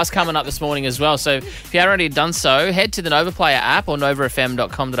got Swaz coming up this morning as well. So if you haven't already done so, head to the Nova Player app or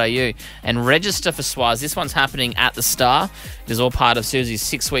novafm.com.au and register for Swaz. This one's happening at the Star. It is all part of Susie's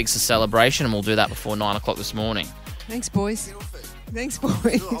 6 weeks of celebration, and we'll do that before 9 o'clock this morning. Thanks, boys. Thanks,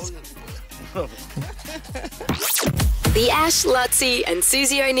 boys. The Ash, Luttsy and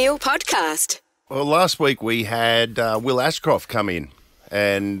Susie O'Neill podcast. Well, last week we had Will Ashcroft come in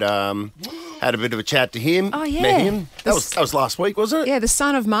and had a bit of a chat to him. Oh, yeah. Met him. That was last week, wasn't it? Yeah, the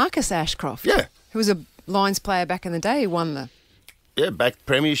son of Marcus Ashcroft. Yeah. Who was a Lions player back in the day who won the... Yeah, back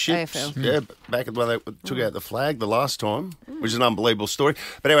premierships. AFL. Yeah, back when they took out the flag the last time, which is an unbelievable story.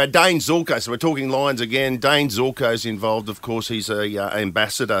 But anyway, Dane Zorko. So we're talking Lions again. Dane Zorko's involved. Of course, he's a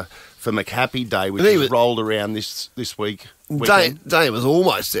ambassador for McHappy Day, which is rolled around this week. Dane was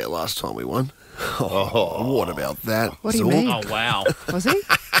almost there last time we won. Oh, what about that? What do you mean? Oh, wow. Was he?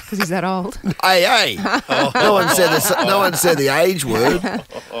 Because he's that old. Hey. No one said the age word.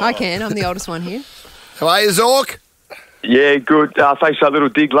 I can. I'm the oldest one here. How are you, Zork? Yeah, good. Thanks for that little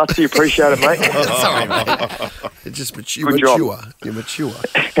dig, Luttsy. Appreciate it, mate. Sorry, mate. You're just mature. Good job. You're mature.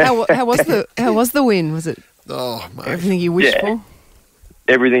 How was the win? Was it mate. everything you wished for?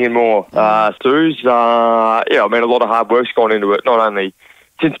 Everything and more. Suse, I mean, a lot of hard work's gone into it, not only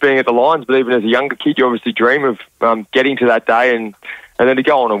since being at the Lions, but even as a younger kid, you obviously dream of getting to that day and then to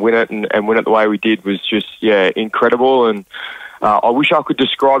go on and win it and win it the way we did was just, incredible. And I wish I could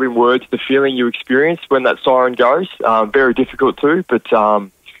describe in words the feeling you experience when that siren goes. Very difficult to, but,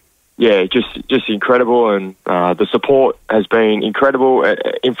 just incredible, and the support has been incredible.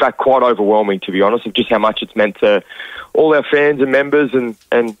 In fact, quite overwhelming, to be honest, of just how much it's meant to all our fans and members,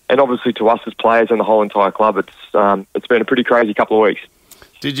 and obviously to us as players and the whole entire club. It's been a pretty crazy couple of weeks.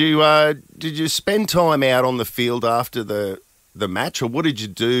 Did you spend time out on the field after the match, or what did you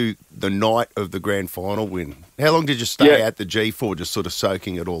do the night of the grand final win? How long did you stay at the G for, just sort of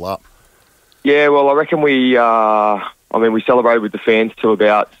soaking it all up? Yeah, well, I reckon we celebrated with the fans till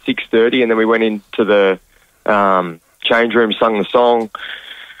about 6:30, and then we went into the change room, sung the song,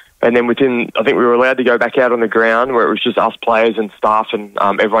 and then I think we were allowed to go back out on the ground where it was just us players and staff and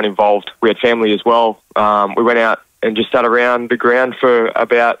everyone involved. We had family as well. We went out and just sat around the ground for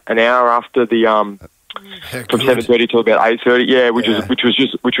about an hour after the from 7:30 till about 8:30. Yeah,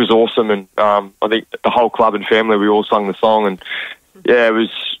 which was awesome, and I think the whole club and family, we all sung the song, and it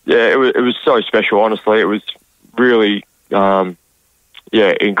was so special. Honestly, it was really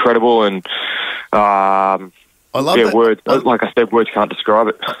incredible, and I love that. Words, like I said, words can't describe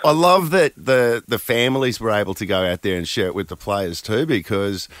it. I love that the families were able to go out there and share it with the players too,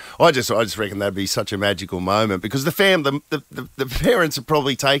 because I just reckon that'd be such a magical moment, because the parents have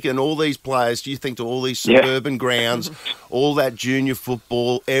probably taken all these players, do you think, to all these suburban grounds, all that junior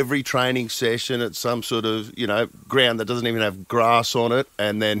football, every training session at some sort of, ground that doesn't even have grass on it,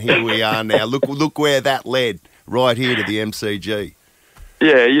 and then here we are now. Look where that led, right here to the MCG.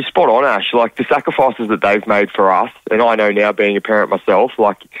 Yeah, you're spot on, Ash. Like, the sacrifices that they've made for us, and I know now, being a parent myself,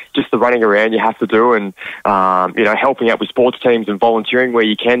 like, just the running around you have to do, and, helping out with sports teams and volunteering where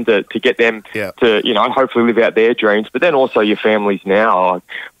you can to get them to, hopefully live out their dreams. But then also your families now, like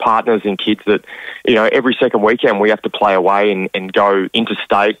partners and kids that, every second weekend we have to play away and go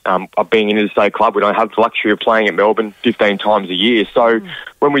interstate. Being an interstate club, we don't have the luxury of playing at Melbourne 15 times a year. So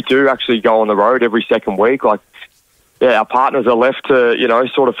when we do actually go on the road every second week, like, our partners are left to,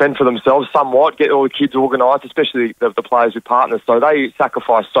 sort of fend for themselves somewhat, get all the kids organised, especially the players with partners. So they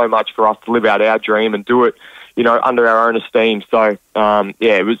sacrifice so much for us to live out our dream and do it, under our own esteem. So,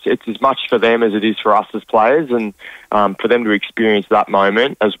 it's as much for them as it is for us as players, and for them to experience that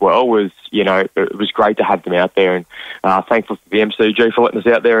moment as well was, it was great to have them out there, and thankful for the MCG for letting us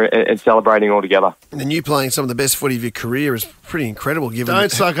out there and celebrating all together. And you playing some of the best footy of your career is pretty incredible.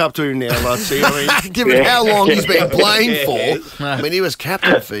 Don't suck up to him now, Luttsy. I mean, given how long he's been playing for. I mean, he was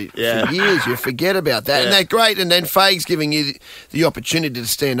captain for years. You forget about that. And they're great. And then Fague's giving you the opportunity to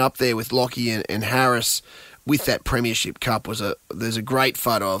stand up there with Lockie and Harris with that Premiership Cup. There's a great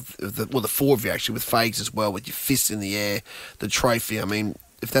photo of the four of you actually, with Fagues as well, with your fists in the air, the trophy. I mean,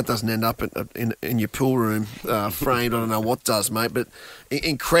 if that doesn't end up in your pool room framed, I don't know what does, mate. But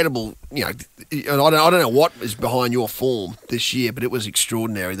incredible, and I don't know what is behind your form this year, but it was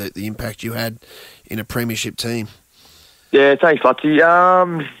extraordinary, the impact you had in a Premiership team. Yeah, thanks, Luttsy.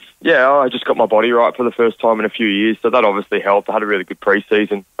 I just got my body right for the first time in a few years, so that obviously helped. I had a really good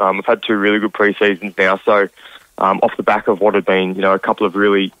pre-season. I've had 2 really good pre-seasons now, so off the back of what had been, a couple of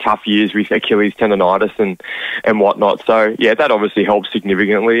really tough years with Achilles tendonitis and whatnot. So, that obviously helped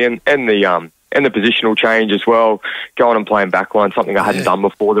significantly, and the positional change as well, going and playing backline, something I hadn't done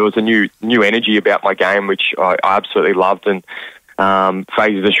before. There was a new energy about my game, which I absolutely loved, and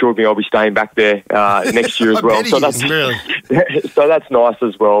Fagues assured me I'll be staying back there next year as well. So that's really so that's nice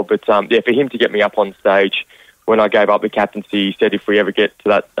as well. But for him to get me up on stage when I gave up the captaincy, he said if we ever get to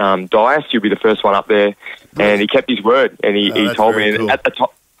that dais, you'll be the first one up there. And he kept his word, and he told me. Cool. And at the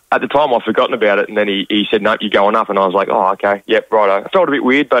time, I'd forgotten about it, and then he said, "Nope, you're going up." And I was like, "Oh, okay, yep, right." I felt a bit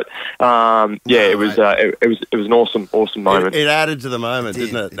weird, but it was an awesome moment. It added to the moment,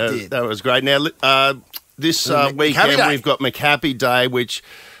 didn't it? That was great. Now. This weekend we've got McHappy Day, which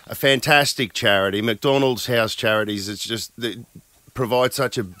a fantastic charity. McDonald's House Charities, it's just provide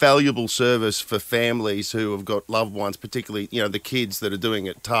such a valuable service for families who have got loved ones, particularly, the kids that are doing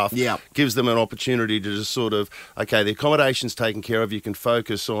it tough. Yeah. Gives them an opportunity to just sort of, okay, the accommodation's taken care of, you can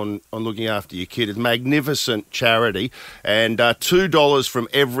focus on looking after your kid. It's a magnificent charity, and $2 from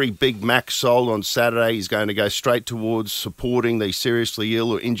every Big Mac sold on Saturday is going to go straight towards supporting these seriously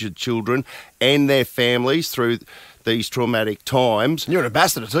ill or injured children and their families through these traumatic times. You're an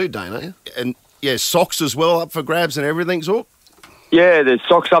ambassador too, Dane, aren't you? And, socks as well up for grabs and everything, Zork? Yeah, there's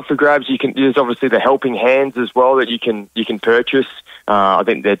socks up for grabs. There's obviously the helping hands as well that you can purchase. I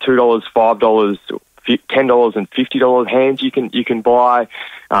think they're $2, $5, $10, and $50 hands you can buy.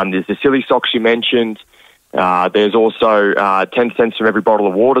 There's the silly socks you mentioned. There's also 10 cents from every bottle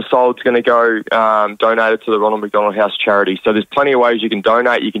of water sold is going to go donated to the Ronald McDonald House charity. So there's plenty of ways you can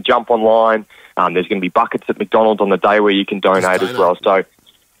donate. You can jump online. There's going to be buckets at McDonald's on the day where you can donate as well. So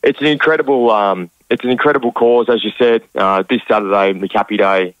it's an incredible it's an incredible cause, as you said. This Saturday, McHappy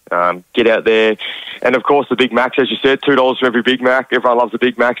Day. Get out there. And, of course, the Big Macs, as you said, $2 for every Big Mac. Everyone loves a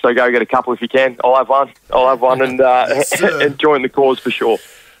Big Mac, so go get a couple if you can. I'll have one and, and join the cause for sure.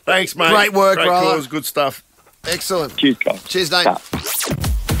 Thanks, mate. Great work, Great brother. cause, good stuff. Excellent. Cheers, guys. Cheers, Nate.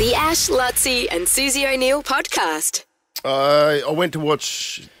 The Ash, Luttsy and Suze O'Neill podcast. I went to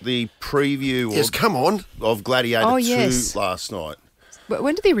watch the preview Yes, come on. of Gladiator Oh, 2 yes. last night. But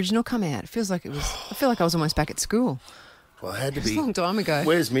when did the original come out? It feels like it was. I feel like I was almost back at school. Well, it had to It was be. a long time ago.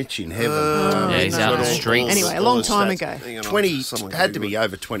 Where's Mitch in heaven? Yeah, he's out on the streets. Anyway, a long time ago. 20 had to be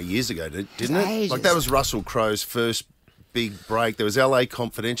over 20 years ago, didn't it? Ages. Like that was Russell Crowe's first big break. There was LA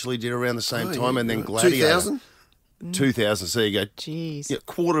Confidential he did around the same time, and then Gladiator. 2000? 2000. So you go. Jeez. Yeah,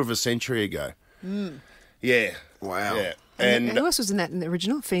 quarter of a century ago. Yeah. Wow. Yeah. And who else was in that in the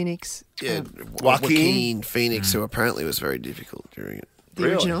original? Phoenix. Yeah, Joaquin. Joaquin Phoenix, who apparently was very difficult during it.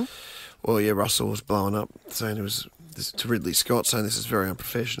 The original. Well, yeah, Russell was blowing up, saying it was to Ridley Scott, saying this is very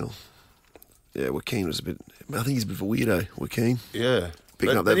unprofessional. Yeah, Joaquin was a bit. I think he's a bit of a weirdo. Joaquin. Yeah.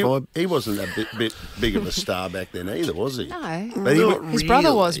 Picking up that vibe. He wasn't a bit big of a star back then either, was he? No. But His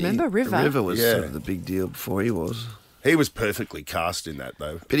brother was, remember? River. River was Yeah. sort of the big deal before he was. He was perfectly cast in that,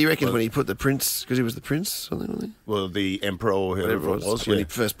 though. But he reckons when he put the prince, because he was the prince, something, wasn't he? Well, the emperor or whoever it was. When Yeah. he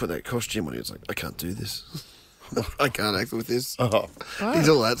first put that costume on, he was like, I can't do this. I can't act with this. Oh. He's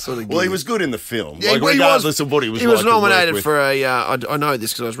all that sort of Well, he gear. was good in the film. Yeah, like, well, regardless of what he was He was like to work nominated with. for a. I know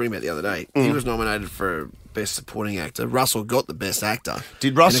this because I was reading about it the other day. He was nominated for Best Supporting Actor. Russell got the Best Actor.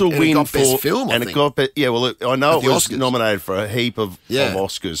 Did Russell and it win got for Best Film? And it got yeah. Well, I know At it the was Oscars. nominated for a heap of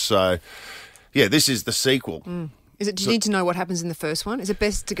Oscars. So yeah, this is the sequel. Is it? Do you need to know what happens in the first one? Is it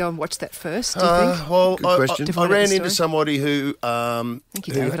best to go and watch that first? Do you think? Well, Good question. To I find out ran the into story? somebody who Thank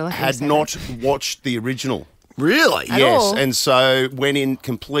you, David. I like how you had say not watched the original. Really? At Yes, all? and so went in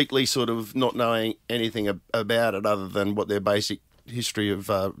completely sort of not knowing anything about it other than what their basic history of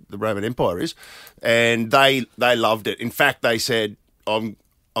the Roman Empire is, and they loved it. In fact, they said, today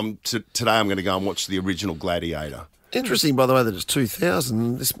I'm going to go and watch the original Gladiator." Interesting, by the way, that it's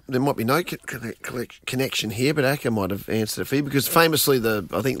 2000. There might be no connection here, but Acker might have answered it for you because famously,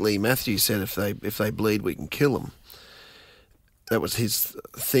 I think Lee Matthews said, if they bleed, we can kill them. That was his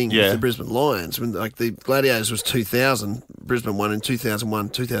thing with the Brisbane Lions. When like the Gladiators was 2000, Brisbane won in 2001,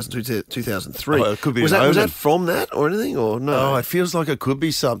 2002, 2003. Oh, it could be was an that omen. from that or anything or no? Oh, it feels like it could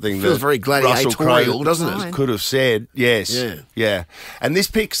be something. Feels that very Russell Crowe gladiatorial, doesn't it? Could have said yes. Yeah. Yeah. And this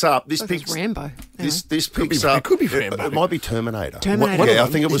picks up. This Like picks it's Rambo. This picks be- up. it could be Rambo. It might be Terminator. Terminator. Yeah, I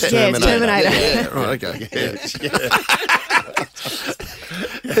think it was Yeah, it's Terminator. Terminator. Yeah, right, okay.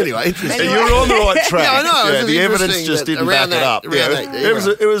 Anyway, interesting. And you're on the right track. Yeah, I know. Yeah, It's the evidence interesting just that didn't around back it up. around Yeah,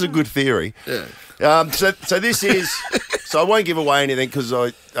 that, it was a good theory. Yeah. So this is. So I won't give away anything because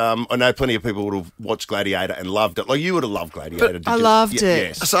I know plenty of people would have watched Gladiator and loved it. Like you would have loved Gladiator. I loved it.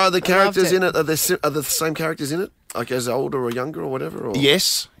 Yes. So are the characters it. in it? Are the same characters in it? Like as older or younger or whatever? Or?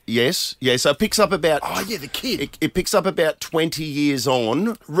 Yes. Yeah. So it picks up about. Oh yeah, the kid. It picks up about 20 years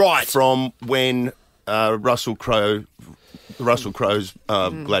on, Right. from when Russell Crowe's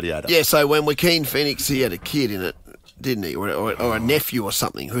Gladiator. Yeah. So when Joaquin Phoenix, he had a kid in it, didn't he, or a nephew or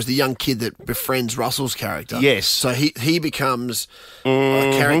something, who's the young kid that befriends Russell's character. Yes. So he becomes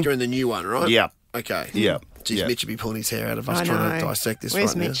a character in the new one, right? Yeah. Okay. Yeah. Geez, Yeah. Mitch would be pulling his hair out of us I trying to know. dissect this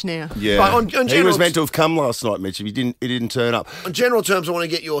Where's right Mitch now? Yeah. But on he general was meant to have come last night, Mitch. He didn't turn up. On general terms, I want to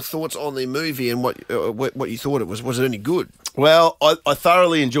get your thoughts on the movie and what you thought it was. Was it any good? Well, I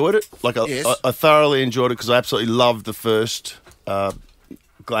thoroughly enjoyed it. Yes. I thoroughly enjoyed it because I absolutely loved the first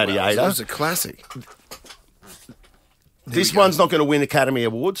Gladiator. That was a classic. This one's not going to win Academy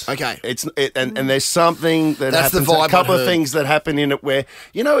Awards. Okay. And there's something that That's the happens. vibe A couple I of heard. things that happen in it where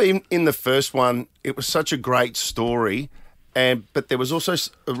in the first one it was such a great story, but there was also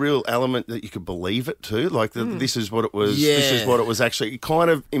a real element that you could believe it too. Like this is what it was. Yeah. This is what it was actually. It kind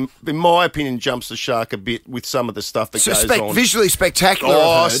of, in my opinion, jumps the shark a bit with some of the stuff that goes on. Visually spectacular. Oh,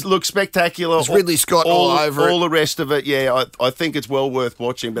 I've heard. look spectacular! It's Ridley Scott all over it. All the rest of it, yeah. I think it's well worth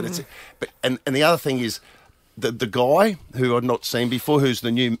watching. But and the other thing is the guy who I'd not seen before, who's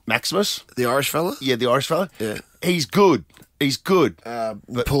the new Maximus, The Irish fella? yeah, the Irish fella. Yeah. He's good. He's good,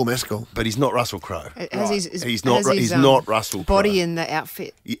 Paul Mescal. but he's not Russell Crowe. He's not Russell Crowe. body in the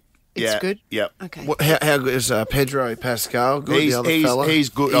outfit. It's yeah, good? Yeah. Okay. How good is Pedro Pascal? Good, the other fella? He's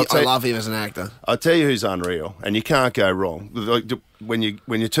good. I love him as an actor. I'll tell you who's unreal, and you can't go wrong. Like, when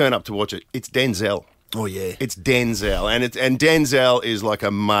you turn up to watch it, it's Denzel. Oh yeah, It's Denzel, and Denzel is like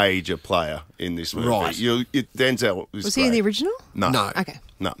a major player in this movie. Right. Denzel Was he in the original? No. Okay.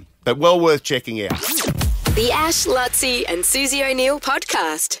 No. But well worth checking out. The Ash, Luttsy and Suze O'Neill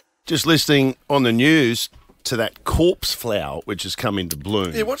podcast. just listening on the news to that corpse flower which has come into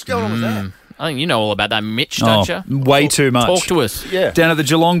bloom. Yeah, what's going on with that? I think you know all about that, Mitch, don't you? Way too much. Talk to us. Yeah. Down at the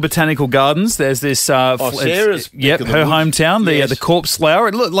Geelong Botanical Gardens, there's this. Sarah's yep, neck of her the woods. hometown. Yes. The corpse flower.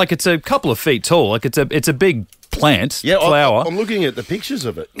 It looked like it's a couple of feet tall. Like it's a big plant flower. I'm looking at the pictures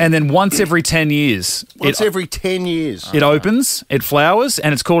of it. And then once every 10 years, every 10 years, it opens, it flowers,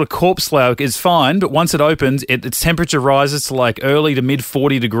 and it's called a corpse flower. It's fine, but once it opens, its temperature rises to like early to mid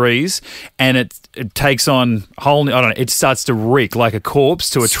 40 degrees, and it takes on it starts to reek like a corpse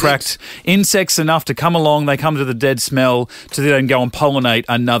to attract insects enough to come along. They come to the dead smell to then go and pollinate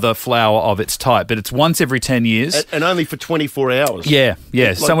another flower of its type. But it's once every 10 years. And only for 24 hours. Yeah,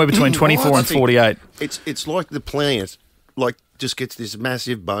 somewhere between 24 and 48. It's like the plant just gets this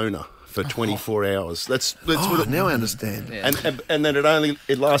massive boner for 24 hours. That's now I understand. Yeah. And then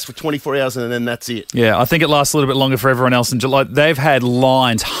it lasts for 24 hours and then that's it. Yeah, I think it lasts a little bit longer for everyone else in July. They've had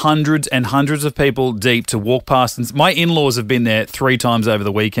lines, hundreds and hundreds of people deep to walk past. And my in-laws have been there 3 times over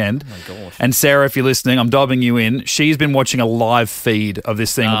the weekend. Oh, my gosh. And Sarah, if you're listening, I'm dobbing you in. She's been watching a live feed of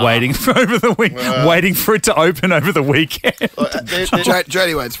this thing waiting for waiting for it to open over the weekend.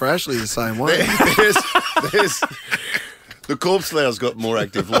 Jodie waits for Ashley the same way. There's the corpse flower's got more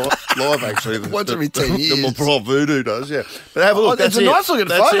active live actually. Once every 10 years. The more Pro Voodoo does, yeah. But have a look. It's a nice looking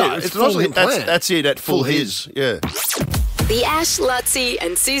photo. It's a nice looking plant. That's it at full his. Yeah. The Ash, Luttsy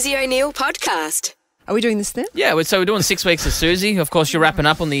and Susie O'Neill podcast. Are we doing this then? Yeah, so we're doing 6 weeks of Susie. Of course, you're wrapping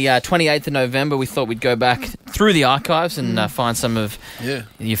up on the 28th of November. We thought we'd go back through the archives and find some of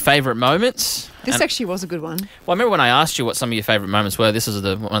your favourite moments. This actually was a good one. Well, I remember when I asked you what some of your favourite moments were. This is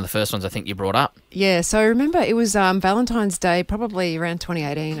one of the first ones I think you brought up. Yeah, so I remember it was Valentine's Day, probably around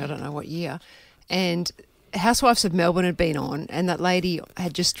 2018, I don't know what year, and Housewives of Melbourne had been on, and that lady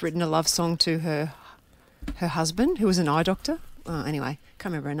had just written a love song to her husband, who was an eye doctor. Anyway,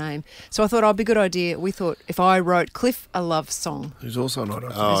 can't remember her name. So I thought, it'd be a good idea. We thought if I wrote Cliff a love song. Who's also an eye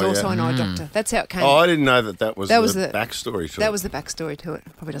doctor. Who's also an eye doctor. That's how it came. Oh, I didn't know that was the backstory to it. That was the backstory to it.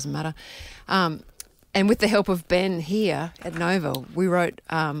 Probably doesn't matter. And with the help of Ben here at Nova, we wrote,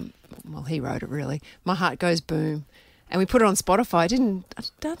 he wrote it really, My Heart Goes Boom. And we put it on Spotify. I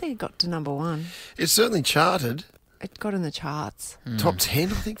don't think it got to number 1. It's certainly charted. It got in the charts. Top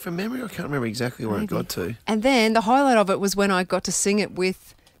 10, I think, from memory. I can't remember exactly where it got to. And then the highlight of it was when I got to sing it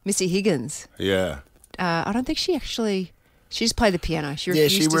with Missy Higgins. Yeah. I don't think she just played the piano. She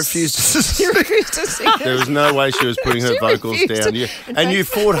refused to sing it. There was no way she was putting her vocals down. And you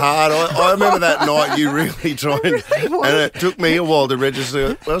fought hard. I remember that night you really tried. And it took me a while to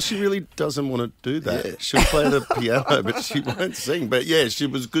register. Well, she really doesn't want to do that. Yeah. She'll play the piano, but she won't sing. But yeah, she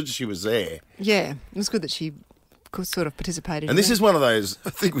was good she was there. Yeah, it was good that she sort of participated. And this is one of those. I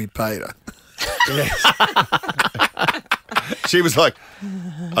think we paid her. Yes. She was like,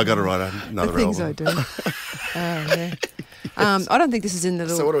 I got to write another the things album. I do. Yeah. I don't think this is in the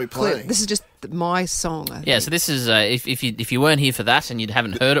little. So what are we playing? Clip. This is just my song. I think. Yeah, so this is if you weren't here for that and you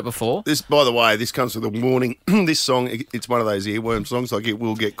haven't heard it before. This, by the way, this comes with a warning. This song, it's one of those earworm songs. Like it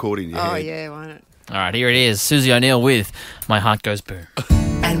will get caught in your head. Oh yeah, won't it? All right, here it is. Susie O'Neill with My Heart Goes Boom.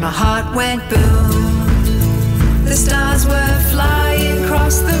 And my heart went boom. The stars were flying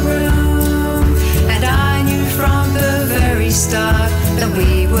across the room, and I knew from the very start that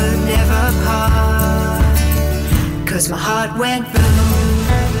we would never part, 'cause my heart went boom.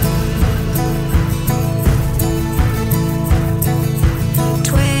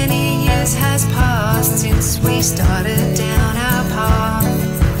 Has passed since we started down our path.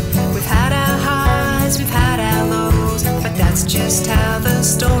 We've had our highs, we've had our lows, but that's just how the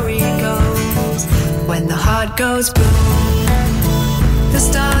story goes. When the heart goes boom, the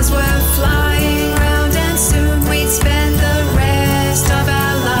stars were flying round, and soon we'd spend the rest of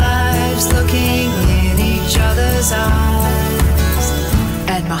our lives looking in each other's eyes.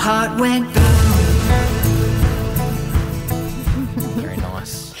 And my heart went boom.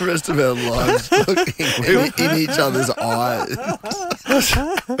 The rest of our lives looking in each other's eyes. You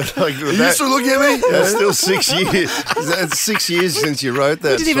still looking at me? That's still 6 years. That's 6 years since you wrote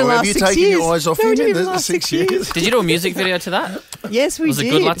that didn't even song. last Have you 6 taken years. your eyes off No, him? it didn't even That's last 6 6 years. Did you do a music video to that? Yes, we Was did. it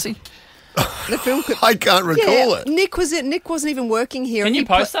good, Luttsy? The film clip. I can't recall it. Nick wasn't even working here. Can and you he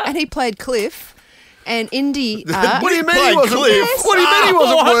post that? And he played Cliff. And Indy. What do you mean he played wasn't? Cliff? What do you mean he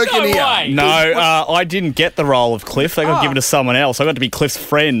wasn't working here? way. No, I didn't get the role of Cliff. They got given to someone else. I got to be Cliff's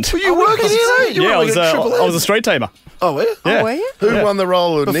friend. Were you working here? You Yeah, were I was. like a Triple I was a M. street teamer. Oh, were you? Yeah. Were you? Who won the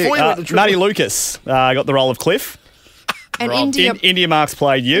role of Nick? Before you went to Triple Matty M. Lucas got the role of Cliff. And India. India Marks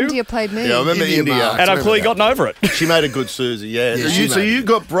played you. India played me. Yeah, I remember India India. Marks. And I've Remember clearly that. gotten over it. She made a good Susie, yeah. Yeah, So she you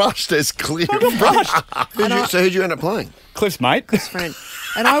got brushed as Cliff. Brushed. So who'd you end up playing? Cliff's mate. Friend.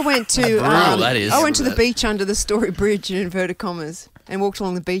 And I went to that is. I went to the beach under the Story Bridge in inverted commas and walked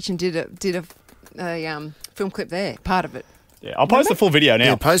along the beach and did a film clip there. Part of it. Yeah, I'll post the full video now.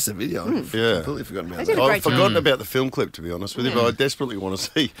 Yeah, post the video. Yeah. Completely forgotten about They did that. a great I've forgotten job. about the film clip, to be honest with you, but I desperately want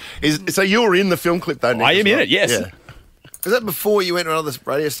to see. So you're in the film clip, though, Nick? I am as in well? it, yes. Yeah. Was that before you went to another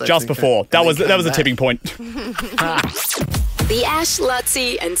radio station? Just before. That was a tipping point. The Ash,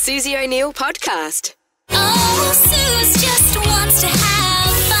 Luttsy and Susie O'Neill podcast. Oh, Suse just wants to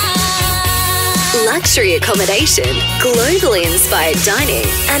have fun. Luxury accommodation, globally inspired dining,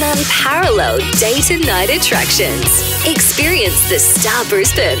 and unparalleled day-to-night attractions. Experience the Star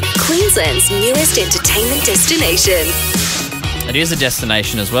Brisbane, Queensland's newest entertainment destination. It is a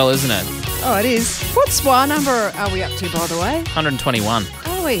destination as well, isn't it? Oh, it is. What SWA number are we up to, by the way? 121.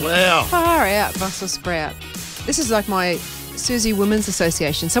 Are we? Wow. Far out, Bustle Sprout. This is like my Susie Women's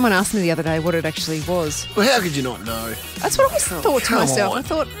Association. Someone asked me the other day what it actually was. Well, how could you not know? That's what I thought to come myself. on. I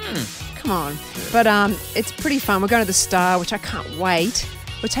thought, come on. But it's pretty fun. We're going to the Star, which I can't wait.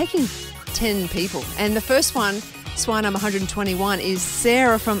 We're taking 10 people. And the first one, SWA number 121, is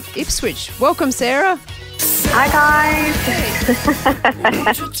Sarah from Ipswich. Welcome, Sarah. Hi, guys.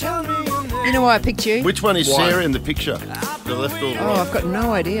 You know why I picked you? Which one is Sarah in the picture? The left or the Oh, right? I've got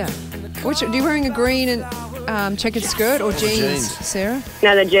no idea. Which, are you wearing a green and checkered skirt or jeans, jeans. Sarah?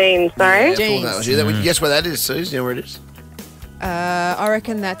 No, the jeans, sorry. I thought that was you. Guess where that is, Suze? You know where it is? I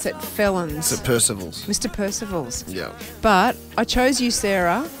reckon that's at Felons. It's at Percival's. Mr. Percival's. Yeah. But I chose you,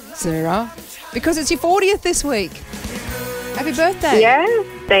 Sarah, because it's your 40th this week. Happy birthday. Yeah,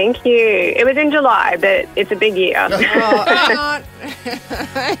 thank you. It was in July, but it's a big year. Oh, hang on.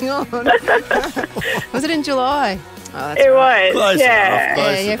 Hang on. Was it in July? Oh, that's It right. was,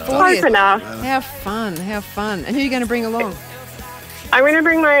 yeah. Yeah, 40th. Close enough. How fun, how fun. And who are you going to bring along? I'm going to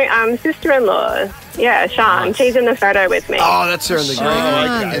bring my sister-in-law. Yeah, Sean. She's in the photo with me. Oh, that's her in the green,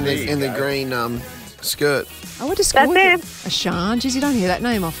 okay. in the green skirt. I went to school That's with a Shan. Jeez, you don't hear that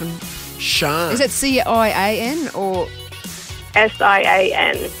name often. Sean. Is it C-I-A-N or...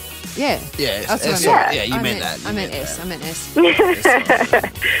 S-I-A-N. Yeah. Yeah, That's what I S- meant. yeah, you I meant that. I meant S.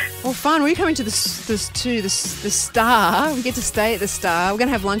 Well, fun. We're coming to the Star. We get to stay at the Star. We're going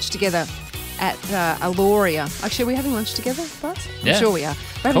to have lunch together at Aloria. Actually, are we having lunch together, Buzz? Yeah. I'm sure we are. We're Of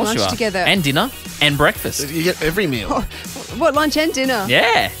having course you lunch are. together. And dinner and breakfast. You get every meal. What, lunch and dinner?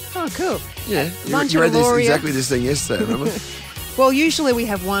 Yeah. Oh, cool. Yeah, Lunch you at read this, Aloria. exactly this thing yesterday, remember? Well, usually we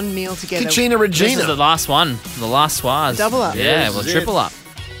have one meal together. Kachina This is Regina. the last one. The last swaz. Double up. Yeah, this well, is triple up.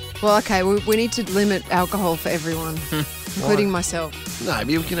 Well, okay, we need to limit alcohol for everyone, including myself. No, but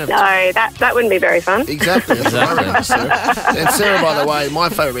you can have... No, that wouldn't be very fun. Exactly. That's what I reckon, Sarah. And Sarah, by the way, my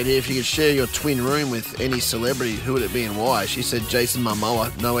favourite here, if you could share your twin room with any celebrity, who would it be and why? She said Jason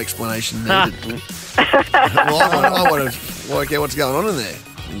Momoa, no explanation needed. Well, I want to work out what's going on in there,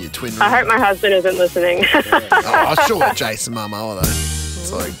 in your twin room. I hope my husband isn't listening. I'm sure it's Jason Momoa, though.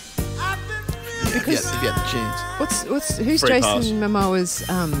 It's like, if you had the chance. Who's Free Jason pass. Momoa's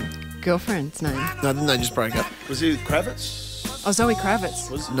girlfriend's name? No, didn't they just break up? Was he Kravitz? Oh, Zoe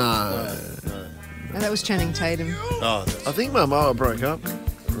Kravitz. No. No, that was Channing Tatum. Oh, I think Momoa broke up.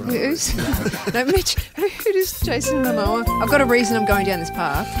 Who's? No, Mitch. Who is Jason Momoa? I've got a reason I'm going down this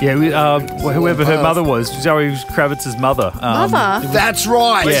path. Yeah, whoever her mother was, Zoe Kravitz's mother. Mother? That's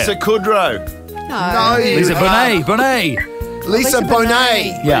right. Lisa Kudrow. No. Lisa Bonet. Lisa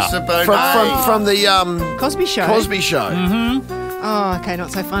Bonet. Yeah. Lisa Bonet. From the Cosby Show. Cosby Show. Oh, okay,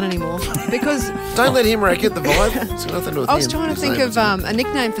 not so fun anymore. Because Don't let him wreck it, the vibe. It's got nothing to do with I was him. trying to His think name of is- a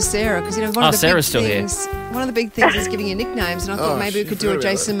nickname for Sarah because one of the Sarah's big still here. things. One of the big things is giving you nicknames, and I thought maybe we could do a forgot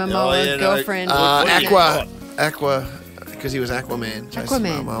about Jason that. Momoa girlfriend. Aqua, because he was Aquaman. Jason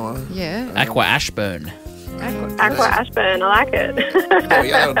Aquaman. Momoa. Yeah. Aqua Ashburn. Aqua Ashburn, I like it. There we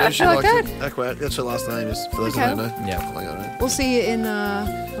go, that'll do. She I like likes it. Aqua, that's her last name, is for those Okay. who don't know. Yeah. We'll see you in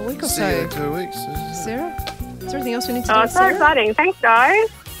a week or See so. you in 2 weeks. Sarah, is there anything else we need to do? Oh, with so Sarah? exciting. Thanks, guys.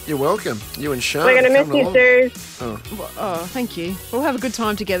 You're welcome. You and Sean. We're going to miss coming you, along. Sue. Oh, thank you. We'll have a good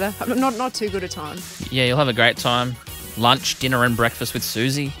time together. Not too good a time. Yeah, you'll have a great time. Lunch, dinner, and breakfast with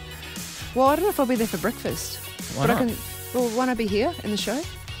Susie. Well, I don't know if I'll be there for breakfast. Why but not? I can. Well, won't I be here in the show?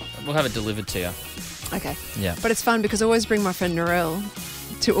 We'll have it delivered to you. Okay. Yeah. But it's fun because I always bring my friend Narelle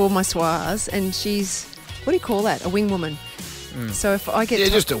to all my soirs, and she's, what do you call that? A wing woman. So if I get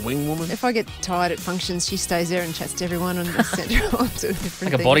just a wing woman. If I get tired at functions, she stays there and chats to everyone and I send her on to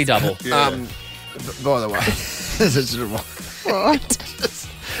different Like a body double. By the way, this is What?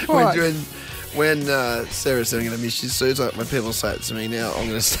 when Sarah said I'm going to miss you, Sue, like when people say it to me now, I'm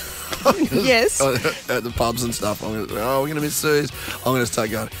going to start Yes. at the pubs and stuff. I'm going to, we're going to miss Sue. I'm going to start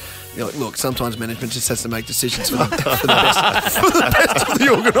going. You're like, look, sometimes management just has to make decisions for the best of the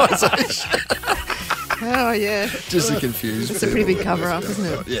organisation. Oh, yeah. Just to confuse It's a pretty big cover-up, isn't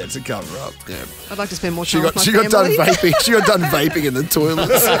it? Yeah, it's a cover-up. Yeah. I'd like to spend more She time got with my done family. vaping. She got done vaping in the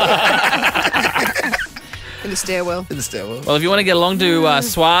toilets. In the stairwell. In the stairwell. Well, if you want to get along to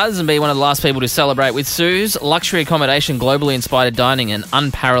Swaz and be one of the last people to celebrate with Suse, luxury accommodation, globally inspired dining and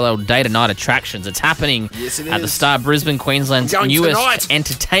unparalleled day-to-night attractions. It's happening Yes, it at the is. Star Brisbane, Queensland's I'm going newest tonight.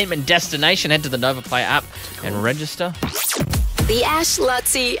 entertainment destination. Head to the Nova Play app and register. The Ash,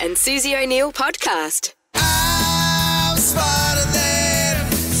 Luttsy and Susie O'Neill podcast. I'm smarter than.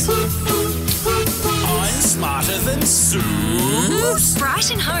 I'm smarter than Sue.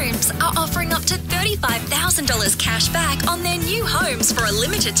 Brighton Homes are offering up to $35,000 cash back on their new homes for a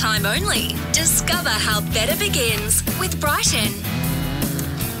limited time only. Discover how better begins with Brighton.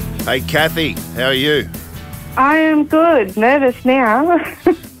 Hey, Kathy, how are you? I am good. Nervous now.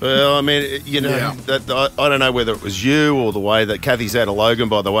 Well, I mean, you know, I don't know whether it was you or the way that Kathy's out of Logan,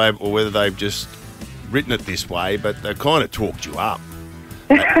 by the way, or whether they've just written it this way, but they kind of talked you up.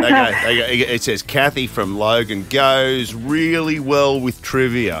 It says Kathy from Logan goes really well with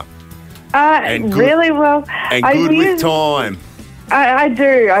trivia. And good- really well. And I good with use- time. I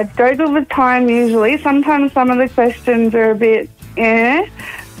do. I go good with time usually. Sometimes some of the questions are a bit,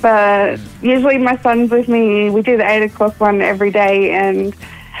 but usually my son's with me. We do the 8 o'clock one every day, and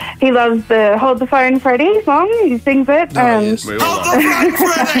he loves the Hold the Phone Freddie song. He sings it. Yes. We all love it.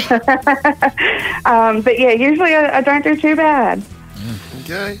 But yeah, usually I don't do too bad.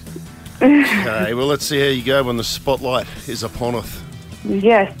 Okay. Okay, well, let's see how you go when the spotlight is upon us.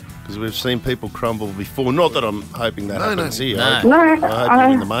 Yes. Because we've seen people crumble before. Not that I'm hoping that happens here. No. I hope you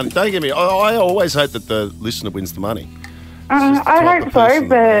win the money. Don't get me. I always hope that the listener wins the money. I hope so,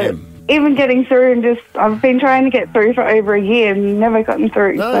 but even getting through and I've been trying to get through for over a year and never gotten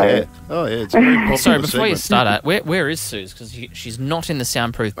through. Oh, yeah. It's a very popular Sorry, before you segment. start, where is Suse? Because she's not in the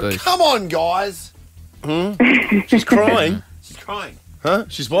soundproof booth. Come on, guys. She's crying. She's crying. Huh?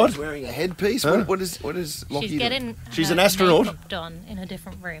 She's what? She's wearing a headpiece. Huh? What is Lockie She's getting She's her an astronaut. makeup done in a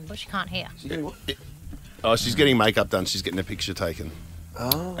different room, but she can't hear. Oh, she's getting makeup done. She's getting a picture taken.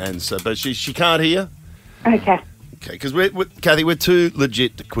 Oh. And so, but she can't hear. Okay. Okay, because Kathy, we're too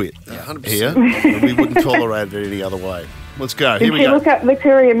legit to quit 100%. here. And we wouldn't tolerate it any other way. Let's go. Here Did we you go. look up the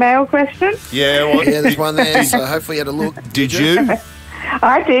courier mail question? Yeah, well, Yeah, there's one there, so hopefully you had a look. Did you?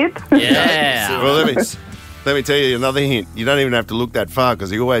 I did. Yeah. Well, let me tell you another hint. You don't even have to look that far because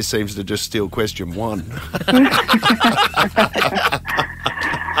he always seems to just steal question 1.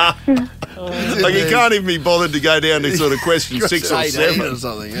 Like he can't even be bothered to go down to sort of question 6 or 18 7 or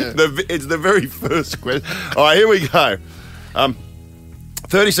something, yeah. It's the very first question. All right, here we go.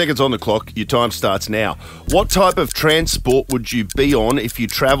 30 seconds on the clock. Your time starts now. What type of transport would you be on if you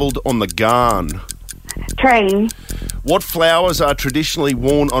travelled on the Garn? Train. What flowers are traditionally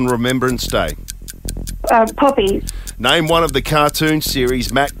worn on Remembrance Day? Poppies. Name one of the cartoon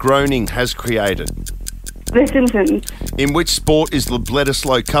series Matt Groening has created. The Simpsons. In which sport is the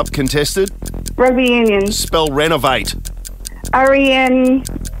Bledisloe Cup contested? Rugby Union. Spell renovate. RENEVATE.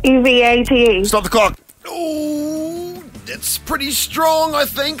 Stop the clock. Oh, that's pretty strong, I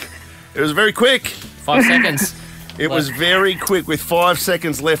think. It was very quick. 5 seconds. It was very quick with 5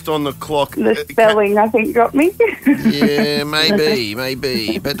 seconds left on the clock. The spelling, I think, got me. Yeah,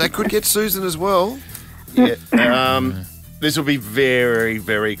 maybe. But they could get Susan as well. Yeah. This will be very,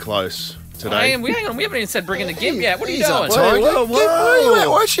 very close today. We haven't even said bring in the gimp yet. What are you He's doing? up, Tiger. whoa.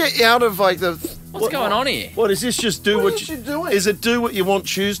 Why is she out of like the... What's going on here? What is this? Just do what you doing? Is it do what you want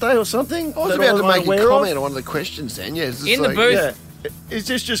Tuesday or something? I was That about to I'm make a unaware comment of? on one of the questions then. Yeah, it's just In the like- booth. Yeah. Is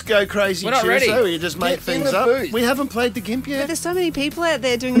this just go crazy We're not Tuesday ready. where you just make Get in things the up? booth. We haven't played the gimp But yet. there's so many people out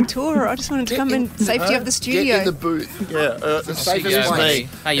there doing a tour. I just wanted to come in safety of the studio. Get in the booth. Yeah, It's the safest Yeah, place. me.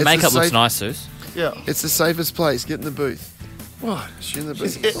 Hey, your It's makeup the looks safe- nice, Suse. Yeah. It's the safest place. Get in the booth. What? She's in the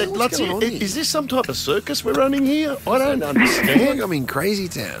booth. Luttsy, What's going on here? is this some type of circus we're running here? I don't I feel like understand. I'm in Crazy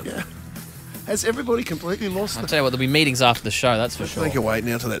Town. Yeah. Has everybody completely lost I'll the... tell you what, there'll be meetings after the show, that's for I sure. think you wait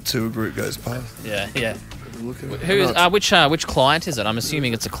now till that tour group goes past. Yeah. Look at it. Who's which client is it? I'm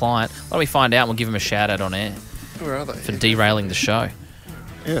assuming it's a client. Why don't we find out and we'll give him a shout out on air Where are they? for derailing the show.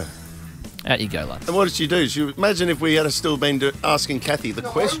 Yeah. Out you go, lads. And what did she do? Imagine if we had still been asking Kathy the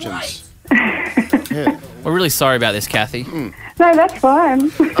questions. Yeah. We're really sorry about this, Kathy. No, that's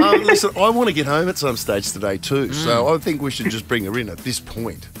fine. Listen, I want to get home at some stage today too, so I think we should just bring her in at this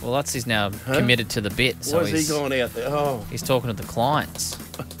point. Well, Lutsy's now committed to the bit, so Why's he he's, going out there? Oh, he's talking to the clients.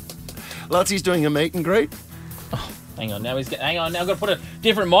 Lutsy's doing a meet and greet. Hang on, now hang on, now I've got to put a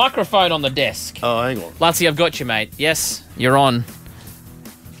different microphone on the desk. Oh, hang on. Luttsy, I've got you, mate. Yes, you're on.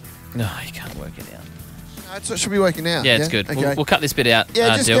 No, you can't work it out. It should be working now. Yeah, it's good. Okay. We'll cut this bit out.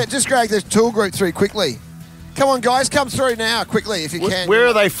 Yeah, Dill. just drag this tool group through quickly. Come on, guys, come through now, quickly, if you can. Where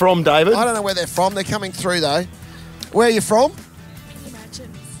are they from, David? I don't know where they're from. They're coming through, though. Where are you from?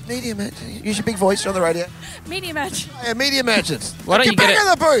 Media Merchants. Use your big voice on the radio. Media Merchants. Yeah, Media Merchants. Why don't you back get in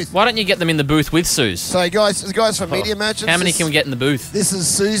the booth? Why don't you get them in the booth with Suse? So, guys, the guys from Media Merchants. How many can we get in the booth? This is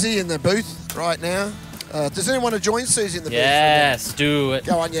Susie in the booth right now. Does anyone want to join Susie in the booth? Yes, do it.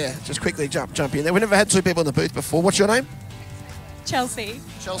 Go on, yeah. Just quickly jump in there. We've never had two people in the booth before. What's your name? Chelsea.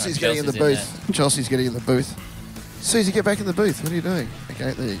 Chelsea's getting in the booth. Chelsea's getting in the booth. Susie, get back in the booth. What are you doing?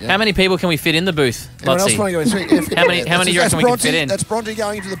 Okay, there you go. How many people can we fit in the booth? Anyone else want to go in? How many do you reckon we can fit in? That's Bronte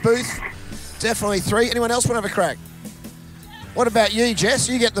going into the booth. Definitely 3. Anyone else want to have a crack? What about you, Jess?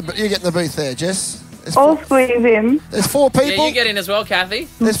 You get in the booth there, Jess. I'll squeeze in. There's 4 people. Yeah, you get in as well, Kathy.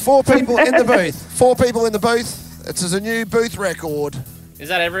 There's 4 people in the booth. 4 people in the booth. It's a new booth record. Is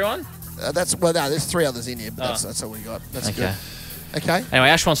that everyone? No, there's 3 others in here, but that's all we got. That's good. Okay. Anyway,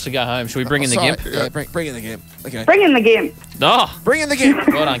 Ash wants to go home. Should we bring in the gimp? Yeah, bring in the gimp. Okay. Bring in the gimp. Oh. Bring in the gimp.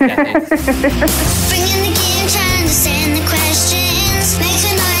 Well done, Kathy. Bring in the game, try to understand the questions. Make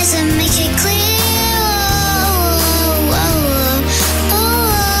a noise and make it clear.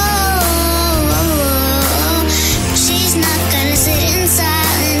 She's not gonna sit in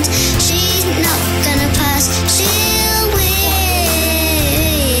silence. She's not gonna pass. She'll win.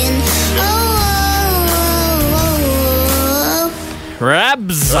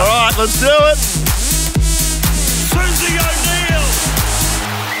 Rabs. All right, let's do it. Susie O'Neill.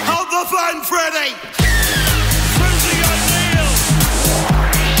 Hold the phone, Freddie. Susie O'Neill.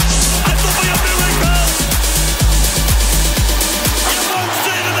 It will be a miracle. You won't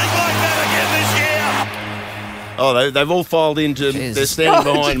see anything like that again this year. Oh, they've all filed into. They're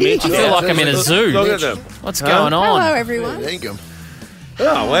standing behind Mitch. I feel like I'm in a zoo. Look at them. What's going on? Hello, everyone. There you go.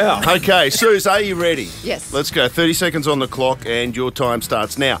 Oh, wow. Okay, Suse, are you ready? Yes. Let's go. 30 seconds on the clock and your time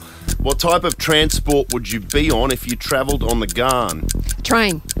starts now. What type of transport would you be on if you travelled on the Garn?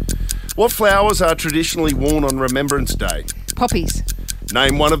 Train. What flowers are traditionally worn on Remembrance Day? Poppies.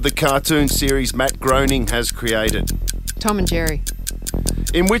 Name one of the cartoon series Matt Groening has created. Tom and Jerry.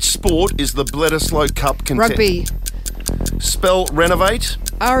 In which sport is the Bledisloe Cup contested? Rugby. Spell renovate.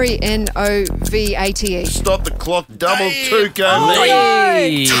 RENOVATE. Stop the clock. Double Tuco.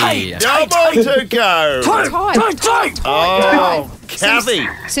 Lee. Double Tuco. Tight. Oh, Kathy.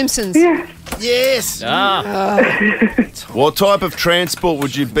 Simpsons. Yes. What type of transport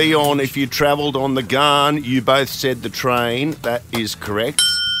would you be on if you travelled on the Garn? You both said the train. That is correct.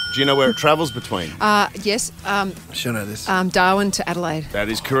 Do you know where it travels between? Yes. She'll know this. Darwin to Adelaide. That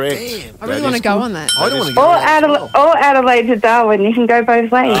is correct. I really want to go on that. I don't want to go. Or Adelaide to Darwin. You can go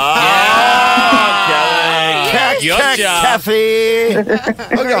both ways. Kathy.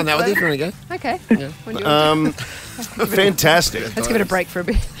 I'll go on that with you if you want to go. Okay. Fantastic. Let's give it a break for a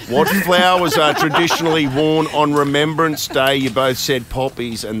bit. What flowers are traditionally worn on Remembrance Day? You both said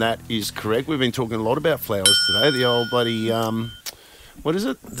poppies, and that is correct. We've been talking a lot about flowers today. The old bloody, what is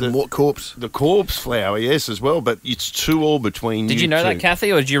it? The corpse. The corpse flower, yes, as well. But it's 2-2 between Did you know that,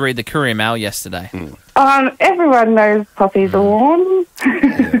 Kathy, or did you read the Courier Mail yesterday? Everyone knows poppies are worn.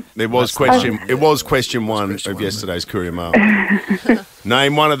 There was question. It was question 1 of yesterday's Courier Mail.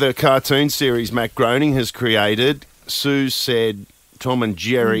 Name one of the cartoon series Matt Groening has created. Sue said Tom and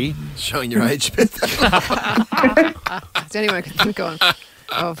Jerry. Showing your age. Is there anyone I can think of?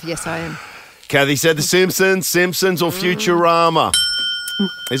 Yes, I am. Kathy said The Simpsons or Futurama.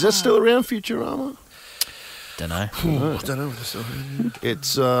 Is that still around, Futurama? Don't know. I don't know.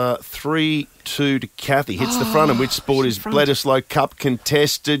 It's 3-2 to Kathy. Hits the front. And which sport is Bledisloe Cup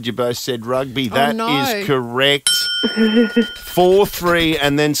contested? You both said rugby. That is correct. 4-3,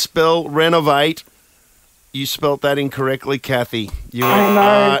 and then spell renovate. You spelt that incorrectly, Kathy. You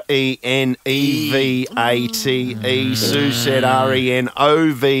went RENEVATE. Sue said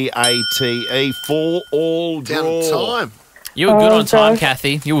RENOVATE. 4-all draw. Down time. You were good on time,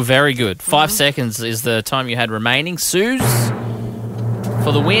 Kathy. You were very good. 5 seconds is the time you had remaining. Suze,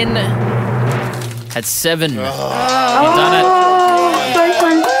 for the win, had 7. You've done it.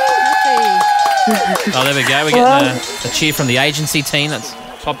 Oh, there we go. We're getting a cheer from the agency team that's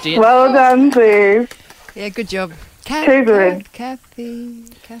popped in. Well done, Sue. Yeah, good job. Too good. Kathy.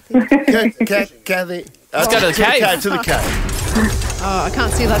 Kathy. Let's go to the cave. To the cave. Oh, I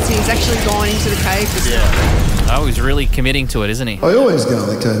can't see Luttsy. He's actually gone into the cave this time. Oh, he's really committing to it, isn't he? I always go in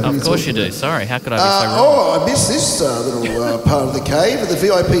the cave. Of course you do. Sorry, how could I be so wrong? I missed this little part of the cave. The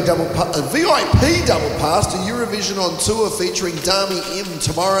VIP double pass to Eurovision on tour featuring Dami M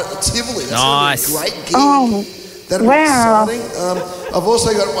tomorrow at the Tivoli. That's Nice. gonna be a great gig. That'll Wow. be exciting. I've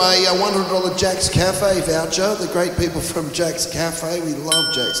also got a $100 Jack's Cafe voucher. The great people from Jack's Cafe. We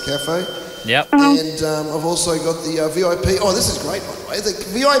love Jack's Cafe. Yep. And I've also got the VIP. Oh, this is great, by the way. The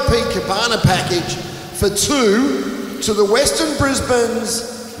VIP Cabana package for 2 to the Western Brisbane's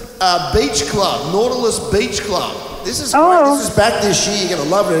Beach Club, Nautilus Beach Club. This is great. This is back this year. You're going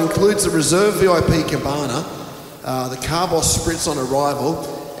to love it. It includes the reserve VIP Cabana, the Carbos Spritz on arrival,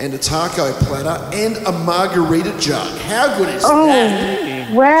 and a taco platter, and a margarita jug. How good is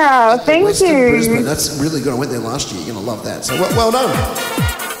that? Wow, thank Western you. Brisbane. That's really good. I went there last year. You're going to love that. So well done.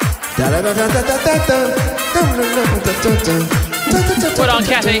 Put on,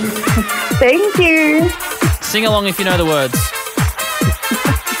 Kathy. Thank you. Sing along if you know the words.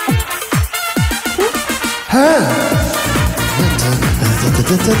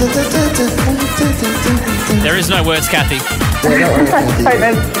 There is no words, Kathy.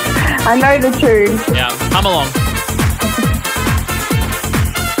 I know the tune. Yeah, hum along.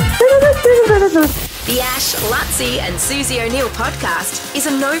 The Ash, Luttsy and Susie O'Neill podcast is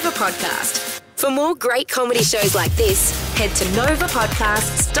a Nova podcast. For more great comedy shows like this, head to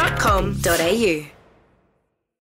novapodcasts.com.au.